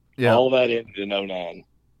that. Yeah. All of that ended in 2009.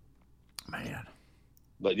 Man.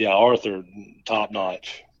 But yeah, Arthur, top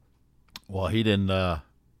notch. Well, he didn't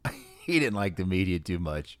like the media too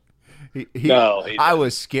much. No, I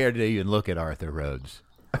was scared to even look at Arthur Rhodes.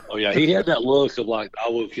 Oh yeah, he had that look of like, I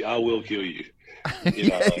will kill you.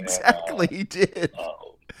 Yeah, exactly. He did.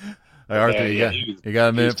 Hey, Arthur, you got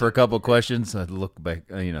a minute for a couple of questions? I'd look back.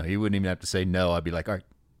 He wouldn't even have to say no. I'd be like, "All right,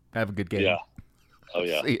 have a good game." Yeah. Oh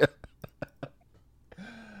yeah. See ya.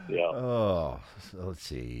 Yeah. Oh, so let's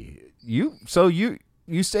see. You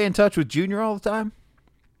stay in touch with Junior all the time?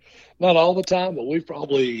 Not all the time, but we've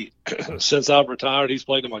probably since I've retired, he's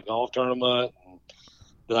played in my golf tournament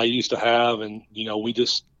that I used to have, and we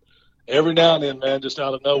just every now and then, man, just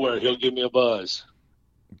out of nowhere, he'll give me a buzz.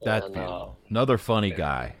 That's beautiful. Another funny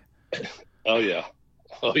guy. Oh yeah.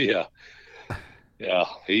 Yeah,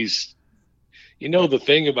 he's. The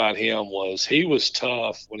thing about him was he was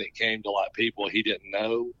tough when it came to like people he didn't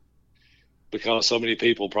know, because so many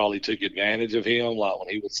people probably took advantage of him, like when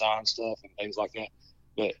he would sign stuff and things like that.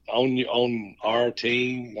 But on our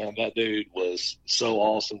team, man, that dude was so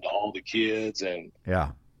awesome to all the kids, and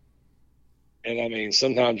yeah. And I mean,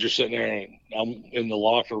 sometimes you're sitting there and I'm in the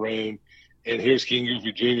locker room, and here's King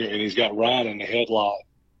Griffey Jr. and he's got Ryan in the headlock,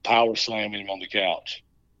 power slamming him on the couch.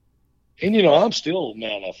 And I'm still,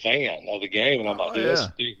 man, a fan of the game, and I'm like, dude, that's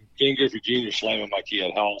King Griffey Jr. slamming my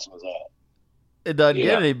kid. How awesome is that? It doesn't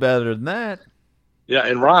get any better than that. Yeah,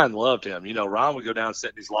 and Ryan loved him. Ryan would go down and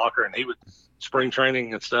sit in his locker, and he would spring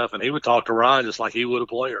training and stuff, and he would talk to Ryan just like he would a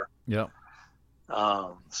player. Yeah.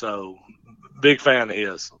 So big fan of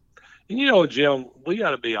his. And Jim, we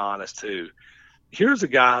got to be honest too. Here's a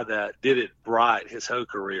guy that did it right his whole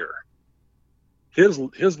career.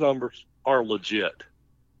 His numbers are legit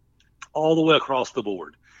all the way across the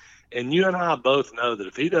board. And you and I both know that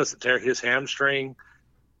if he doesn't tear his hamstring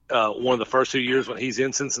one of the first 2 years when he's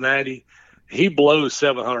in Cincinnati, he blows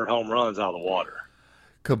 700 home runs out of the water.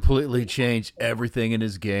 completely changed everything in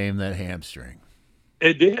his game, that hamstring.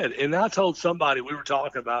 It did. And I told somebody we were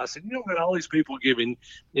talking about, I said, you know, man, all these people giving,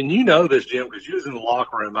 and you know this, Jim, because you was in the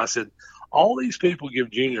locker room. I said, all these people give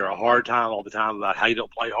Junior a hard time all the time about how you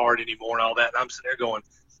don't play hard anymore and all that. And I'm sitting there going,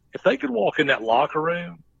 if they could walk in that locker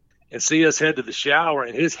room and see us head to the shower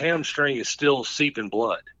and his hamstring is still seeping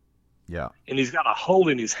blood. Yeah. And he's got a hole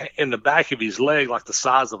in the back of his leg like the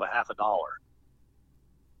size of a $50.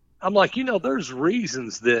 I'm like, you know, there's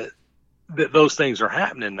reasons that those things are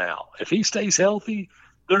happening now. If he stays healthy,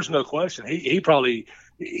 there's no question. He probably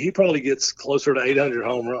gets closer to 800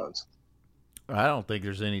 home runs. I don't think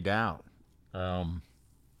there's any doubt.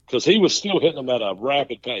 Because he was still hitting them at a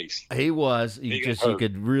rapid pace. He was. You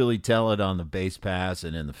could really tell it on the base pass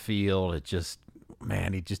and in the field. It just,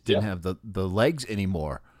 man, he just didn't have the legs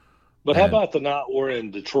anymore. But how about the night we're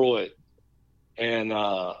in Detroit and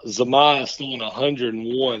Zamias throwing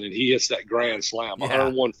 101 and he hits that grand slam,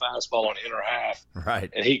 101 fastball in the inner half. Right.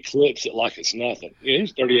 And he clips it like it's nothing. Yeah,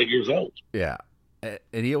 he's 38 years old. Yeah. And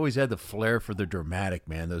he always had the flair for the dramatic,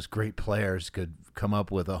 man. Those great players could come up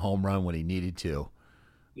with a home run when he needed to.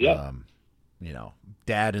 Yeah. You know,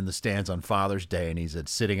 Dad in the stands on Father's Day, and he's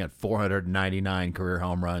sitting at 499 career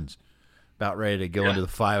home runs, about ready to go into the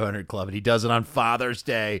 500 club. And he does it on Father's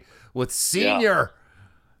Day with Senior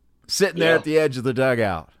sitting there at the edge of the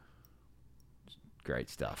dugout. Great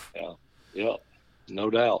stuff. Yeah, no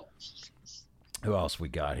doubt. Who else we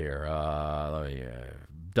got here?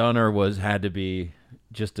 Dunner had to be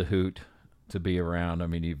just a hoot to be around. I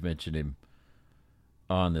mean, you've mentioned him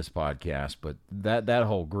on this podcast, but that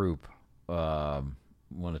whole group want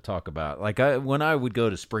to talk about. Like when I would go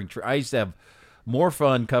to spring I used to have more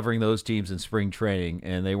fun covering those teams in spring training,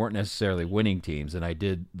 and they weren't necessarily winning teams, and I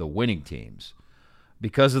did the winning teams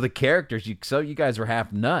because of the characters. You guys were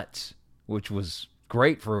half nuts, which was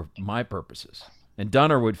great for my purposes. And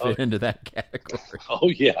Dunner would fit into that category. Oh,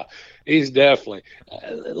 yeah. He's definitely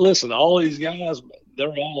listen, all these guys, they're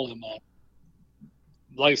all in my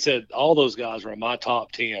 – like I said, all those guys are in my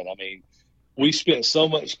top 10. I mean, we spent so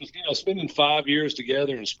much – spending 5 years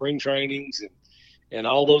together in spring trainings and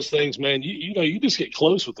all those things, man, you just get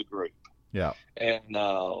close with the group. Yeah. And,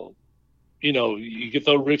 you could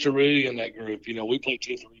throw Rich or Rudy in that group. We played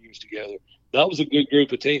 2 or 3 years together. That was a good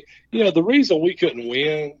group of team. The reason we couldn't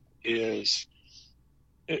win is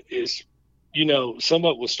some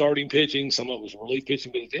of it was starting pitching, some of it was relief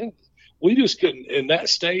pitching, but at the end, we just couldn't. In that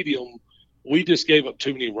stadium, we just gave up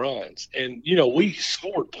too many runs, and we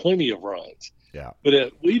scored plenty of runs. Yeah,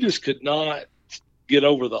 but we just could not get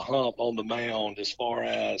over the hump on the mound as far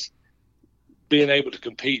as being able to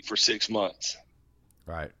compete for 6 months.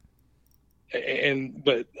 Right.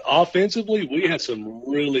 But offensively, we had some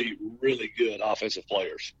really, really good offensive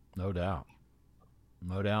players. No doubt.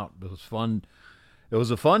 It was fun. It was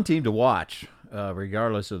a fun team to watch,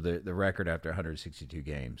 regardless of the record after 162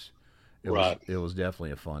 games. It was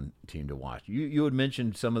definitely a fun team to watch. You had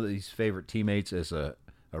mentioned some of these favorite teammates as a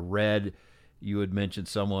Red. You had mentioned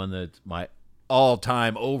someone that's my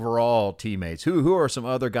all-time overall teammates. Who are some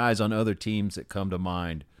other guys on other teams that come to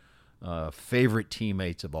mind? Favorite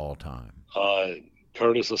teammates of all time?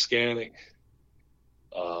 Curtis Oskanik,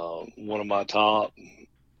 one of my top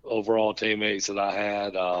overall teammates that I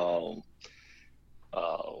had.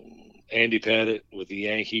 Andy Pettit with the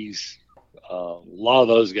Yankees. A lot of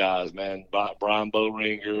those guys, man. Brian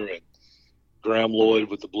Boehringer and Graham Lloyd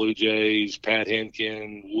with the Blue Jays, Pat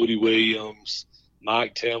Henkin, Woody Williams,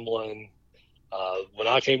 Mike Timlin. When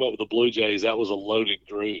I came up with the Blue Jays, that was a loaded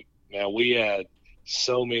group. Man, we had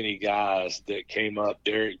so many guys that came up.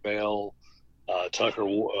 Derek Bell, Turner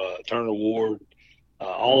Ward.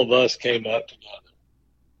 All of us came up together.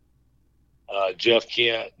 Jeff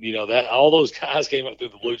Kent, all those guys came up through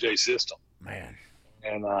the Blue Jay system. Man.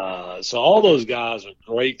 And so all those guys are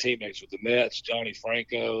great teammates with the Mets. Johnny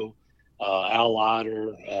Franco, Al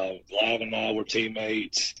Leiter, Glav and I were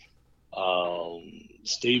teammates.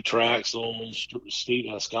 Steve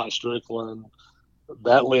Traxel, Scott Strickland.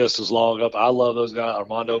 That list is long up. I love those guys.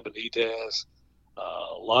 Armando Benitez.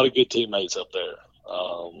 A lot of good teammates up there.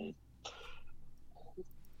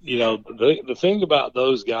 The thing about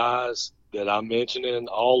those guys that I'm mentioning,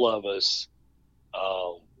 all of us,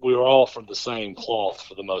 we were all from the same cloth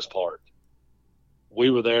for the most part. We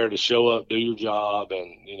were there to show up, do your job,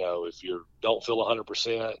 and if you don't feel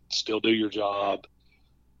 100%, still do your job.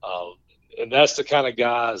 And that's the kind of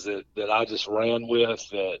guys that I just ran with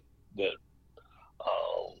that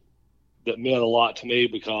meant a lot to me,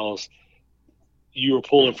 because you were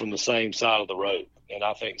pulling from the same side of the road. And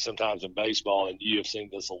I think sometimes in baseball, and you have seen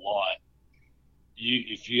this a lot,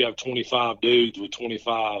 if you have 25 dudes with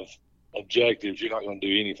 25 objectives, you're not going to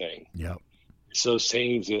do anything. Yep. It's those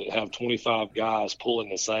teams that have 25 guys pulling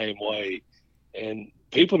the same way, and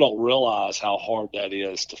people don't realize how hard that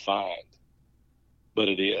is to find, but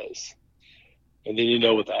it is. And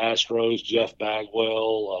then, with the Astros, Jeff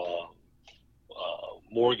Bagwell,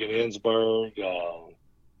 Morgan Ensberg,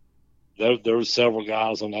 there were several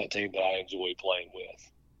guys on that team that I enjoyed playing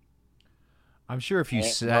with. I'm sure if you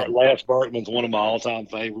sat... Lance Berkman's one of my all-time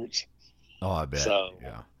favorites. Oh, I bet. So,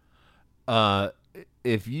 yeah.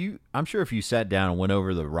 I'm sure if you sat down and went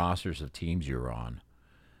over the rosters of teams you're on,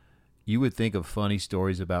 you would think of funny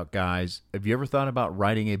stories about guys. Have you ever thought about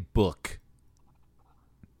writing a book?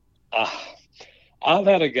 I've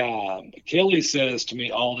had a guy, Kelly says to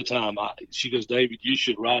me all the time, she goes, David, you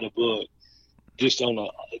should write a book just on a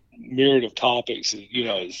myriad of topics,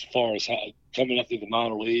 as far as how coming up through the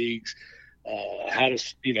minor leagues, how to,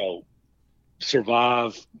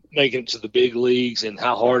 survive, making it to the big leagues and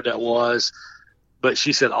how hard that was. But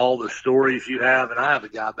she said, all the stories you have, and I have a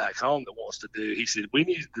guy back home that wants to do, he said, we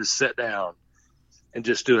need to sit down and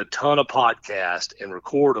just do a ton of podcasts and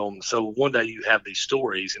record them. So one day you have these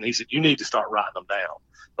stories. And he said, you need to start writing them down.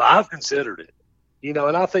 But I've considered it,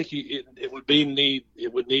 and I think it would need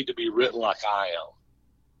to be written like I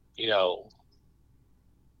am,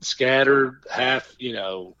 scattered, half,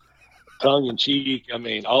 tongue in cheek. I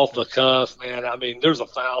mean, off the cuff, man. I mean, there's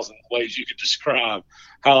 1,000 ways you could describe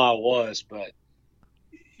how I was, but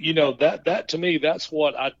that to me, that's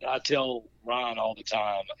what I tell Ryan all the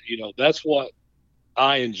time. That's what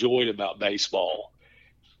I enjoyed about baseball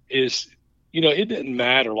is, it didn't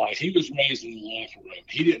matter. Like, he was raised in the locker room.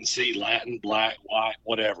 He didn't see Latin, black, white,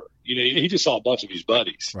 whatever. He just saw a bunch of his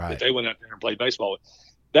buddies that they went out there and played baseball with.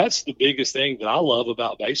 That's the biggest thing that I love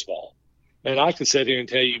about baseball. And I can sit here and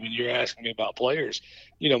tell you, when you're asking me about players,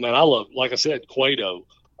 man, I love, like I said, Cueto,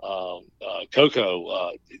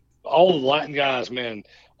 Coco, all the Latin guys, man,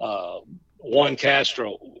 Juan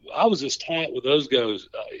Castro. I was as tight with those guys,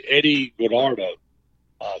 Eddie Guardado,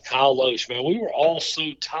 Kyle Loesch, man. We were all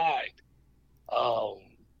so tight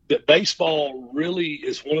that baseball really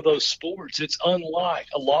is one of those sports. It's unlike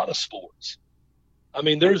a lot of sports. I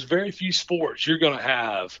mean, there's very few sports you're going to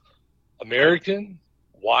have American,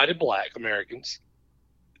 white and black Americans,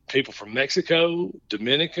 people from Mexico,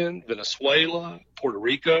 Dominican, Venezuela, Puerto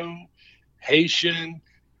Rico, Haitian,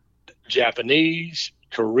 Japanese,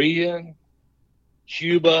 Korean,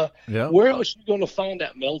 Cuba. Yep. Where else are you going to find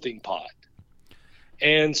that melting pot?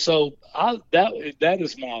 And so that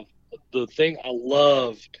is the thing I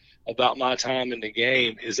loved about my time in the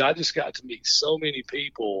game is I just got to meet so many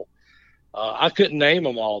people. I couldn't name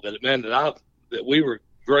them all, but it meant that we were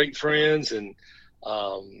great friends. And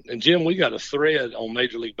Jim, we got a thread on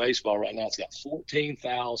Major League Baseball right now. It's got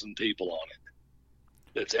 14,000 people on it.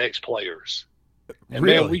 That's ex-players. And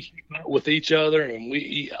really? Man, we keep up with each other, and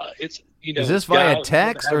it's Is this via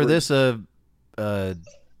text or this Facebook,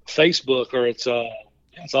 or it's a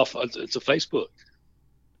Facebook.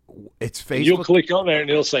 It's Facebook. And you'll click on there and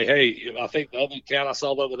it'll say, hey, I think the other count I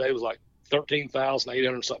saw the other day was like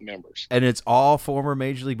 13,800 something members. And it's all former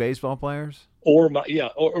Major League Baseball players? Or minor,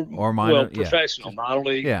 professional, minor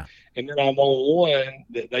league. Yeah. And then I'm on one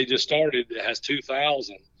that they just started that has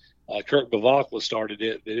 2,000. Kirk Bavakwa started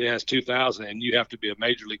it. That it has 2,000, and you have to be a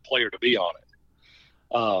Major League player to be on it.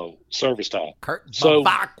 Service time. Kirk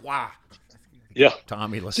Bavakwa. Yeah.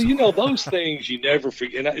 Tommy, so, those things you never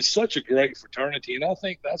forget. And it's such a great fraternity. And I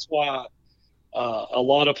think that's why a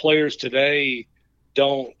lot of players today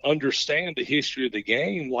don't understand the history of the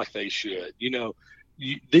game like they should.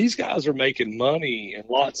 These guys are making money, and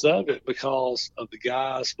lots of it, because of the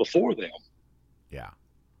guys before them. Yeah.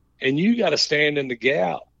 And you got to stand in the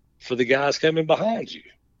gap for the guys coming behind you.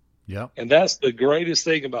 Yeah. And that's the greatest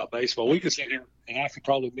thing about baseball. We could sit here and I could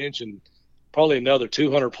probably mention another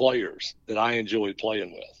 200 players that I enjoyed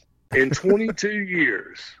playing with. In 22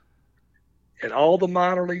 years, and all the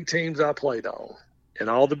minor league teams I played on, and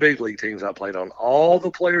all the big league teams I played on, all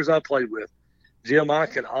the players I played with, Jim, I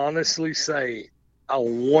can honestly say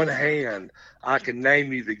on one hand, I can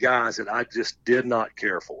name you the guys that I just did not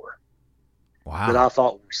care for. Wow. That I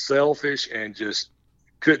thought were selfish and just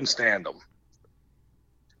couldn't stand them.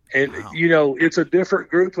 And, wow. It's a different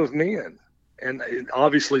group of men. And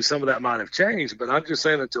obviously some of that might have changed, but I'm just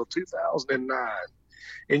saying until 2009.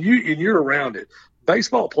 And you're around it.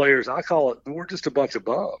 Baseball players, I call it, we're just a bunch of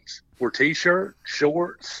bums. We're T-shirt,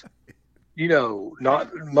 shorts.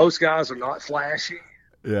 Not most guys are not flashy.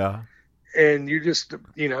 Yeah. And you just, and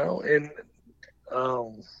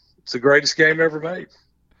it's the greatest game ever made.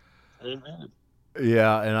 Amen.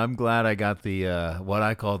 Yeah, and I'm glad I got the what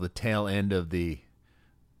I call the tail end of the,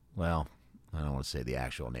 well, I don't want to say the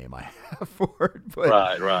actual name I have for it, but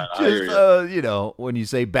Right. I hear you. you know, when you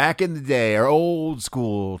say back in the day or old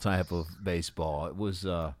school type of baseball, it was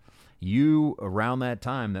you around that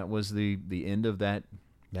time. That was the end of that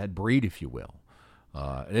breed, if you will.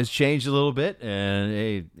 It has changed a little bit, and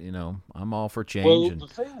hey, you know, I'm all for change. Well, the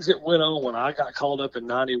things that went on when I got called up in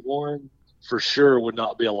 '91 for sure would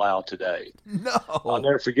not be allowed today. No, I'll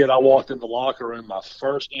never forget. I walked in the locker room my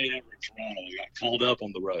first day ever in Toronto. We got called up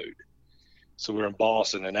on the road. So we were in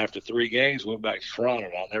Boston, and after 3 games, went back to Toronto.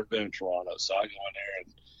 And I've never been in Toronto, so I go in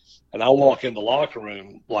there and I walk in the locker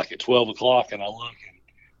room like at 12 o'clock, and I look,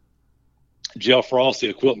 and Jeff Ross, the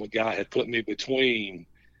equipment guy, had put me between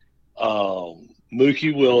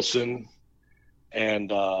Mookie Wilson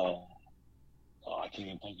and I can't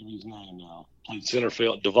even think of his name now. Played center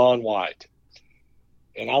field, Devon White.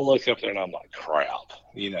 And I look up there, and I'm like, crap,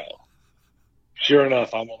 you know. Sure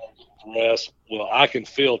enough, I'm in the dress. Well, I can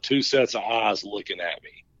feel 2 sets of eyes looking at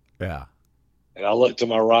me. yeah, And I look to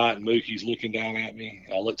my right, and Mookie's looking down at me.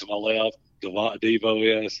 And I look to my left,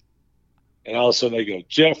 Devo is. And all of a sudden they go,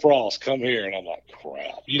 Jeff Ross, come here. And I'm like,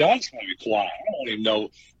 crap. You know, I just want to be quiet. I don't even know.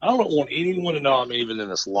 I don't want anyone to know I'm even in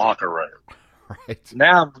this locker room. right.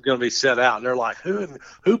 Now I'm going to be set out. And they're like,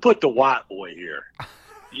 who put the white boy here?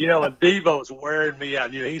 You know, and Devo's wearing me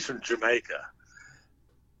out. You know, he's from Jamaica.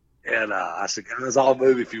 And I said, guys, I'll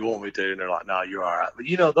move if you want me to. And they're like, no, you're all right. But,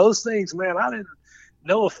 you know, those things, man,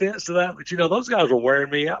 no offense to that, but, you know, those guys were wearing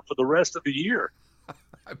me out for the rest of the year.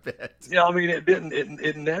 I bet. You know, I mean,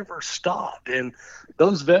 it never stopped. And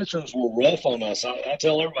those veterans were rough on us. I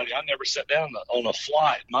tell everybody, I never sat down on a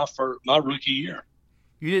flight my rookie year.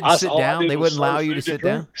 You didn't sit down? They wouldn't allow you to sit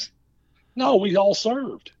down? No, we all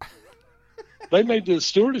served. They made the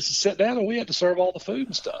stewardesses sit down, and we had to serve all the food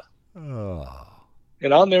and stuff. Oh.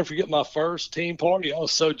 And I'll never forget my first team party. I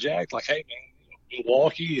was so jacked, like, hey, man,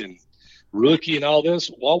 Milwaukee and rookie and all this.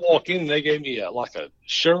 Well, I walk in, and they gave me a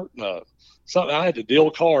shirt and something. I had to deal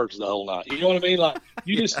cards the whole night. You know what I mean? Like,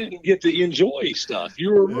 you just didn't get to enjoy stuff.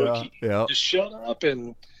 You were a rookie. Yeah. Just shut up,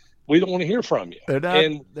 and we don't want to hear from you. They're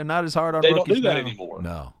not as hard on they rookies don't do that now. anymore.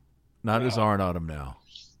 No, not as hard on them now.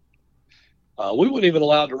 We weren't even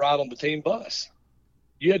allowed to ride on the team bus.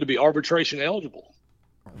 You had to be arbitration eligible.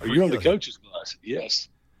 Are you on the coach's bus? Yes.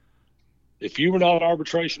 If you were not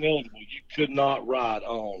arbitration eligible, you could not ride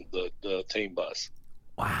on the team bus.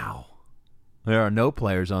 Wow. There are no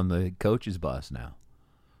players on the coach's bus now.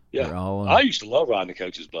 Yeah. They're all I used to love riding the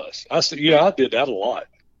coach's bus. I did that a lot.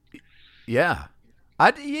 Yeah.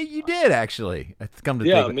 You did, actually. Come to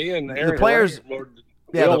think of it. Me and Aaron the players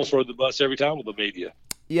almost rode the bus every time with the media.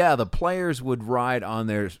 Yeah, the players would ride on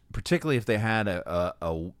theirs, particularly if they had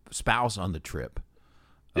a spouse on the trip.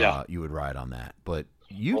 Yeah. You would ride on that. But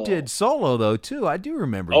you did solo, though, too. I do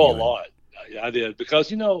remember you. A lot. I did. Because,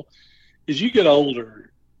 you know, as you get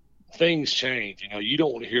older, things change. You know, you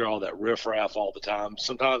don't want to hear all that riffraff all the time.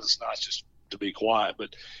 Sometimes it's nice just to be quiet.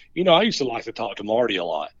 But, you know, I used to like to talk to Marty a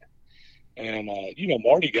lot. And, you know,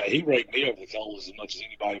 Marty he raked me over the coals as much as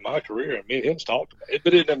anybody in my career. And me and him talked about it,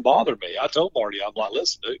 but it didn't bother me. I told Marty, I'm like,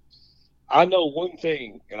 listen, dude, I know one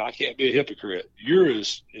thing, and I can't be a hypocrite. You're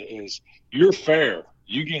fair.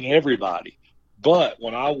 You get everybody. But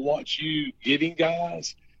when I watch you getting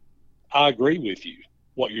guys, I agree with you.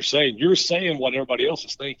 What you're saying, what everybody else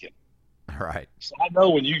is thinking. Right. So I know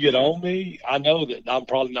when you get on me, I know that I'm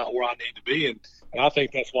probably not where I need to be. And I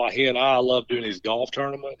think that's why he and I love doing his golf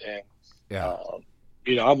tournament. And,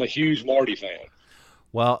 you know, I'm a huge Marty fan.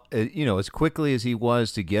 Well, you know, as quickly as he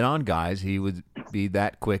was to get on guys, he would be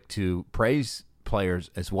that quick to praise players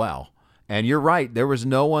as well. And you're right. There was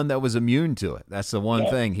no one that was immune to it. That's the one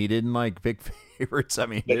thing. He didn't like big favorites. I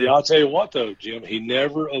mean, but I'll tell you what, though, Jim, he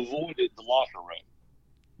never avoided the locker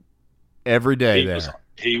room. Every day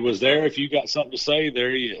he was there. If you got something to say,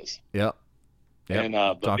 there he is. Yep. And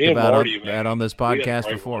talked about that on this podcast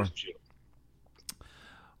before.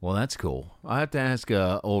 Well, that's cool. I have to ask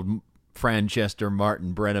old Franchester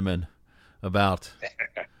Martin Brenneman about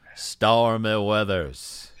stormy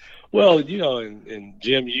weathers. Well, you know, and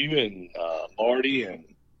Jim, you and Marty and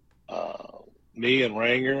me and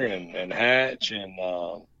Ranger and Hatch and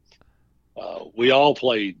we all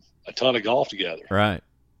played a ton of golf together. Right.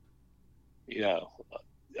 You know,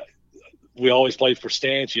 we always played for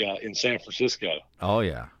Stanchia in San Francisco. Oh,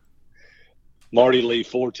 yeah. Marty leave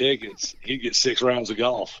 4 tickets. He'd get 6 rounds of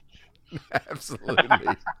golf.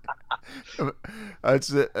 Absolutely.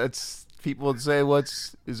 That's people would say,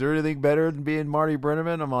 is there anything better than being Marty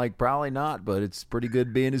Brenneman? I'm like, probably not, but it's pretty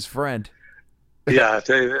good being his friend. Yeah, I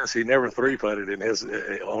tell you this, he never 3-putted in his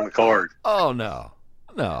on a card. Oh, no.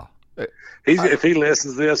 If he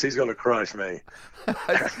listens to this, he's going to crush me.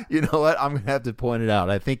 You know what? I'm going to have to point it out.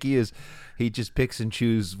 I think he is. He just picks and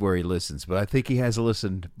chooses where he listens, but I think he has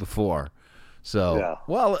listened before. So, Yeah.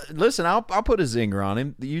 Well, listen, I'll put a zinger on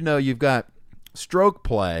him. You know, you've got Stroke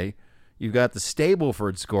Play, you've got the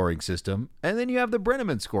Stableford scoring system, and then you have the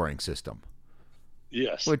Brenneman scoring system.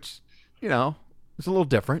 Yes. Which, you know, is a little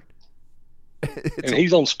different. And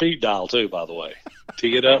he's on speed dial too, by the way.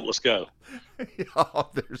 Tee it up, let's go. Oh,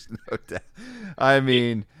 there's no doubt. I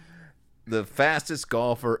mean, the fastest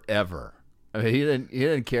golfer ever. I mean, he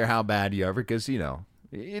didn't care how bad you ever, because, you know,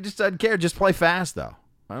 he just doesn't care. Just play fast, though.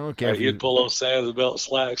 I don't care. He'd pull those Sanders belt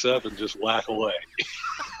slacks up and just whack away.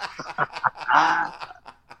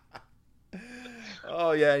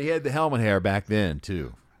 Oh yeah, he had the helmet hair back then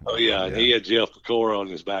too. Oh yeah, and he had Jeff Pecora in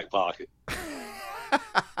his back pocket.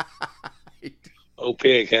 Old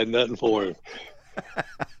Pig had nothing for him.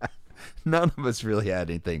 None of us really had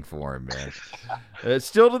anything for him, man.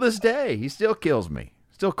 Still to this day, he still kills me.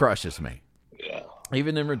 Still crushes me. Yeah.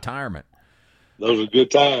 Even in retirement. Those are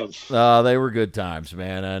good times. They were good times,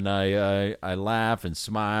 man. And I laugh and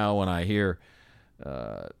smile when I hear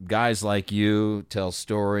guys like you tell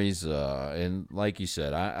stories. And like you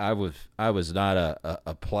said, I was not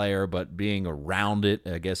a player, but being around it,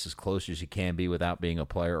 I guess, as close as you can be without being a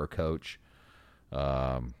player or coach.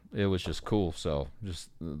 It was just cool. So just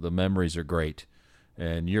the memories are great.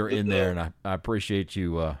 And you're in there, and I appreciate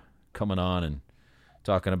you coming on and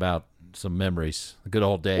talking about some memories, the good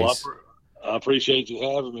old days. Well, I appreciate you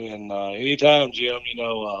having me. And anytime, Jim, you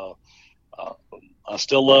know, I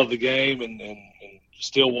still love the game and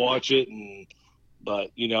still watch it. But,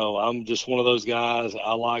 you know, I'm just one of those guys.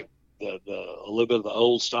 I like a little bit of the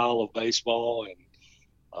old style of baseball.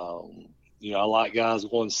 And, you know, I like guys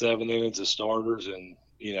going 7 innings as starters. And,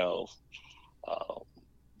 you know,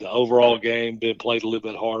 the overall game been played a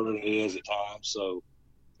little bit harder than it is at times. So,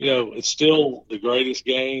 you know, it's still the greatest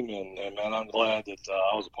game, and man, I'm glad that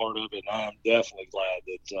I was a part of it, and I am definitely glad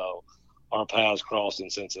that our paths crossed in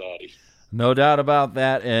Cincinnati. No doubt about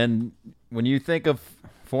that. And when you think of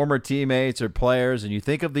former teammates or players and you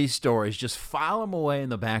think of these stories, just file them away in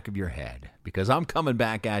the back of your head, because I'm coming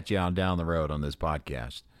back at you on down the road on this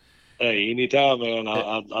podcast. Hey, anytime, man.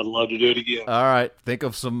 I'd love to do it again. All right. Think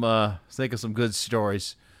of some good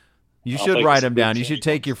stories. You should write them down. You should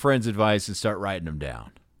take your friend's advice and start writing them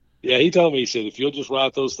down. Yeah, he told me, he said, if you'll just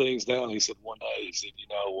write those things down, he said, one day, he said, you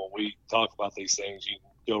know, when we talk about these things, you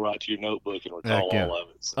can go right to your notebook and recall all of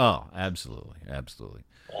it. So. Oh, absolutely. Absolutely.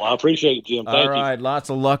 Well, I appreciate it, Jim. Thank you. All right.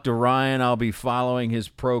 Lots of luck to Ryan. I'll be following his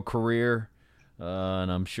pro career,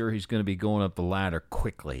 and I'm sure he's going to be going up the ladder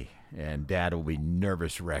quickly, and Dad will be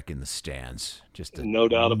nervous wreck in the stands. No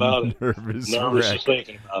doubt about it. Nervous just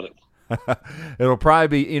thinking about it. It'll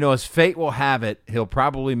probably be, as fate will have it, he'll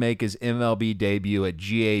probably make his MLB debut at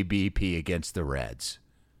GABP against the Reds.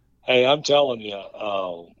 Hey, I'm telling you,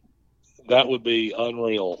 that would be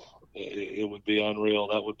unreal. It would be unreal.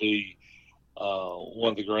 That would be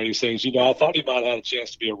one of the greatest things. I thought he might have had a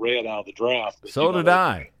chance to be a Red out of the draft. But, so did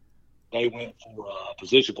I. They went for a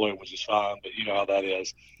position player, which is fine, but you know how that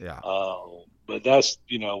is. Yeah. But that's,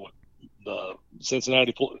 the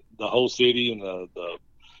Cincinnati, the whole city and the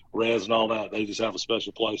Reds and all that, they just have a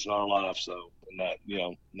special place in our life. So, and that,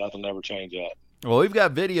 nothing ever changed that. Well, we've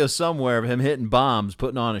got video somewhere of him hitting bombs,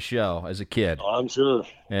 putting on a show as a kid. Oh, I'm sure.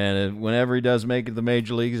 And whenever he does make it to the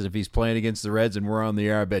major leagues, if he's playing against the Reds and we're on the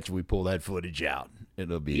air, I bet you we pull that footage out.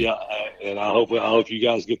 It'll be. Yeah, and I hope you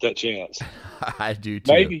guys get that chance. I do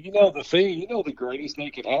too. Maybe the greatest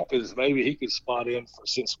thing could happen is maybe he could spot in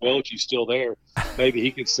since Welch's still there. Maybe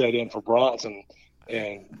he could set in for Bronson.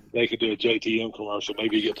 And they could do a JTM commercial.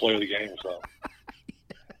 Maybe you get player of the game or something.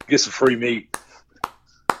 Get some free meat.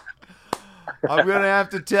 I'm going to have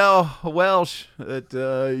to tell Welch that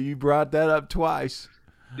you brought that up twice.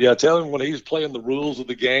 Yeah, tell him when he's playing the rules of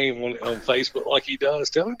the game on Facebook like he does,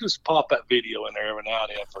 tell him just pop that video in there every now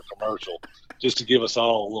and then for a commercial, just to give us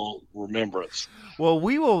all a little remembrance. Well,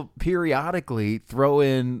 we will periodically throw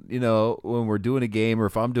in, when we're doing a game or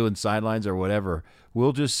if I'm doing sidelines or whatever,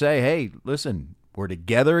 we'll just say, hey, listen, we're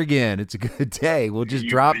together again. It's a good day. We'll just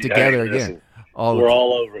drop together again. We're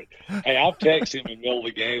all over it. Hey, I've texted him in the middle of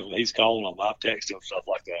the game when he's calling them. I've texted him stuff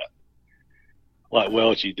like that. Like,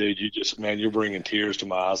 Welchie, dude, you're bringing tears to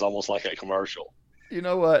my eyes, almost like a commercial. You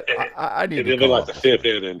know what? I need to call like the fifth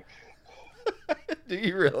inning. Do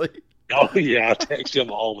you really? Oh, yeah. I text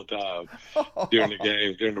him all the time during the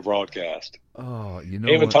game, during the broadcast. Oh, him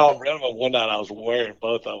and Tom Brenneman, one night I was wearing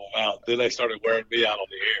both of them out. Then they started wearing me out on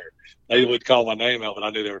the air. They would call my name out, but I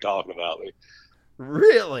knew they were talking about me.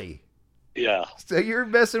 Really? Yeah. So you're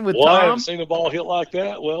messing with Well, I Tom? haven't seen a ball hit like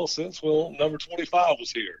that. Well, since number 25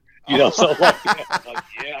 was here, something like that. Like,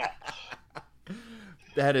 yeah.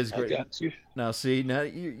 That is I great. got you. Now, see, now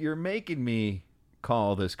you're making me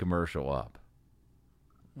call this commercial up.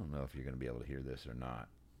 I don't know if you're going to be able to hear this or not.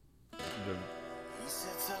 He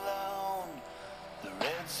sits alone, the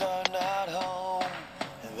Reds are not home,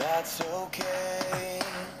 and that's okay.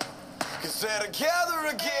 'Cause they're together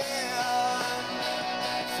again,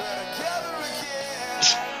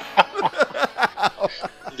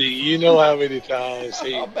 Do you know how many times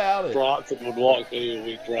he How about it? Bronson would walk through and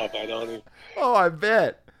we'd drop out on him? Oh, I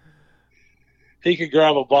bet. He could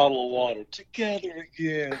grab a bottle of water. Together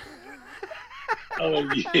again.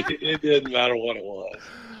 It didn't matter what it was.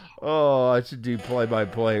 Oh, I should do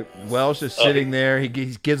play-by-play. Welsh is sitting there. He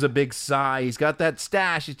gives a big sigh. He's got that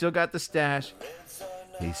stash. He's still got the stash.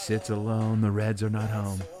 He sits alone. The Reds are not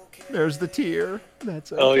home. There's the tear.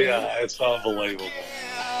 That's okay. Oh, yeah. It's unbelievable.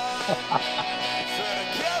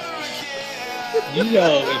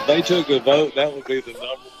 If they took a vote, that would be the number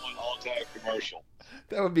one all-time commercial.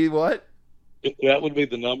 That would be what? That would be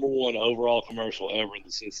the number one overall commercial ever in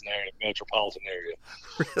the Cincinnati metropolitan area.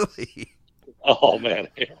 Really? Oh, man.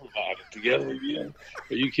 Everybody together again.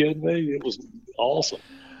 Are you kidding me? It was awesome.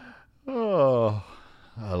 Oh,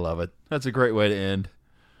 I love it. That's a great way to end.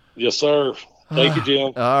 Yes, sir. Thank you,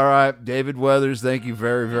 Jim. All right, David Weathers, thank you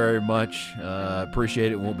very, very much.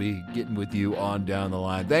 Appreciate it. We'll be getting with you on down the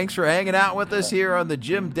line. Thanks for hanging out with us here on the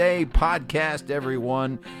Jim Day Podcast,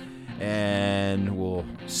 everyone. And we'll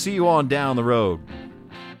see you on down the road.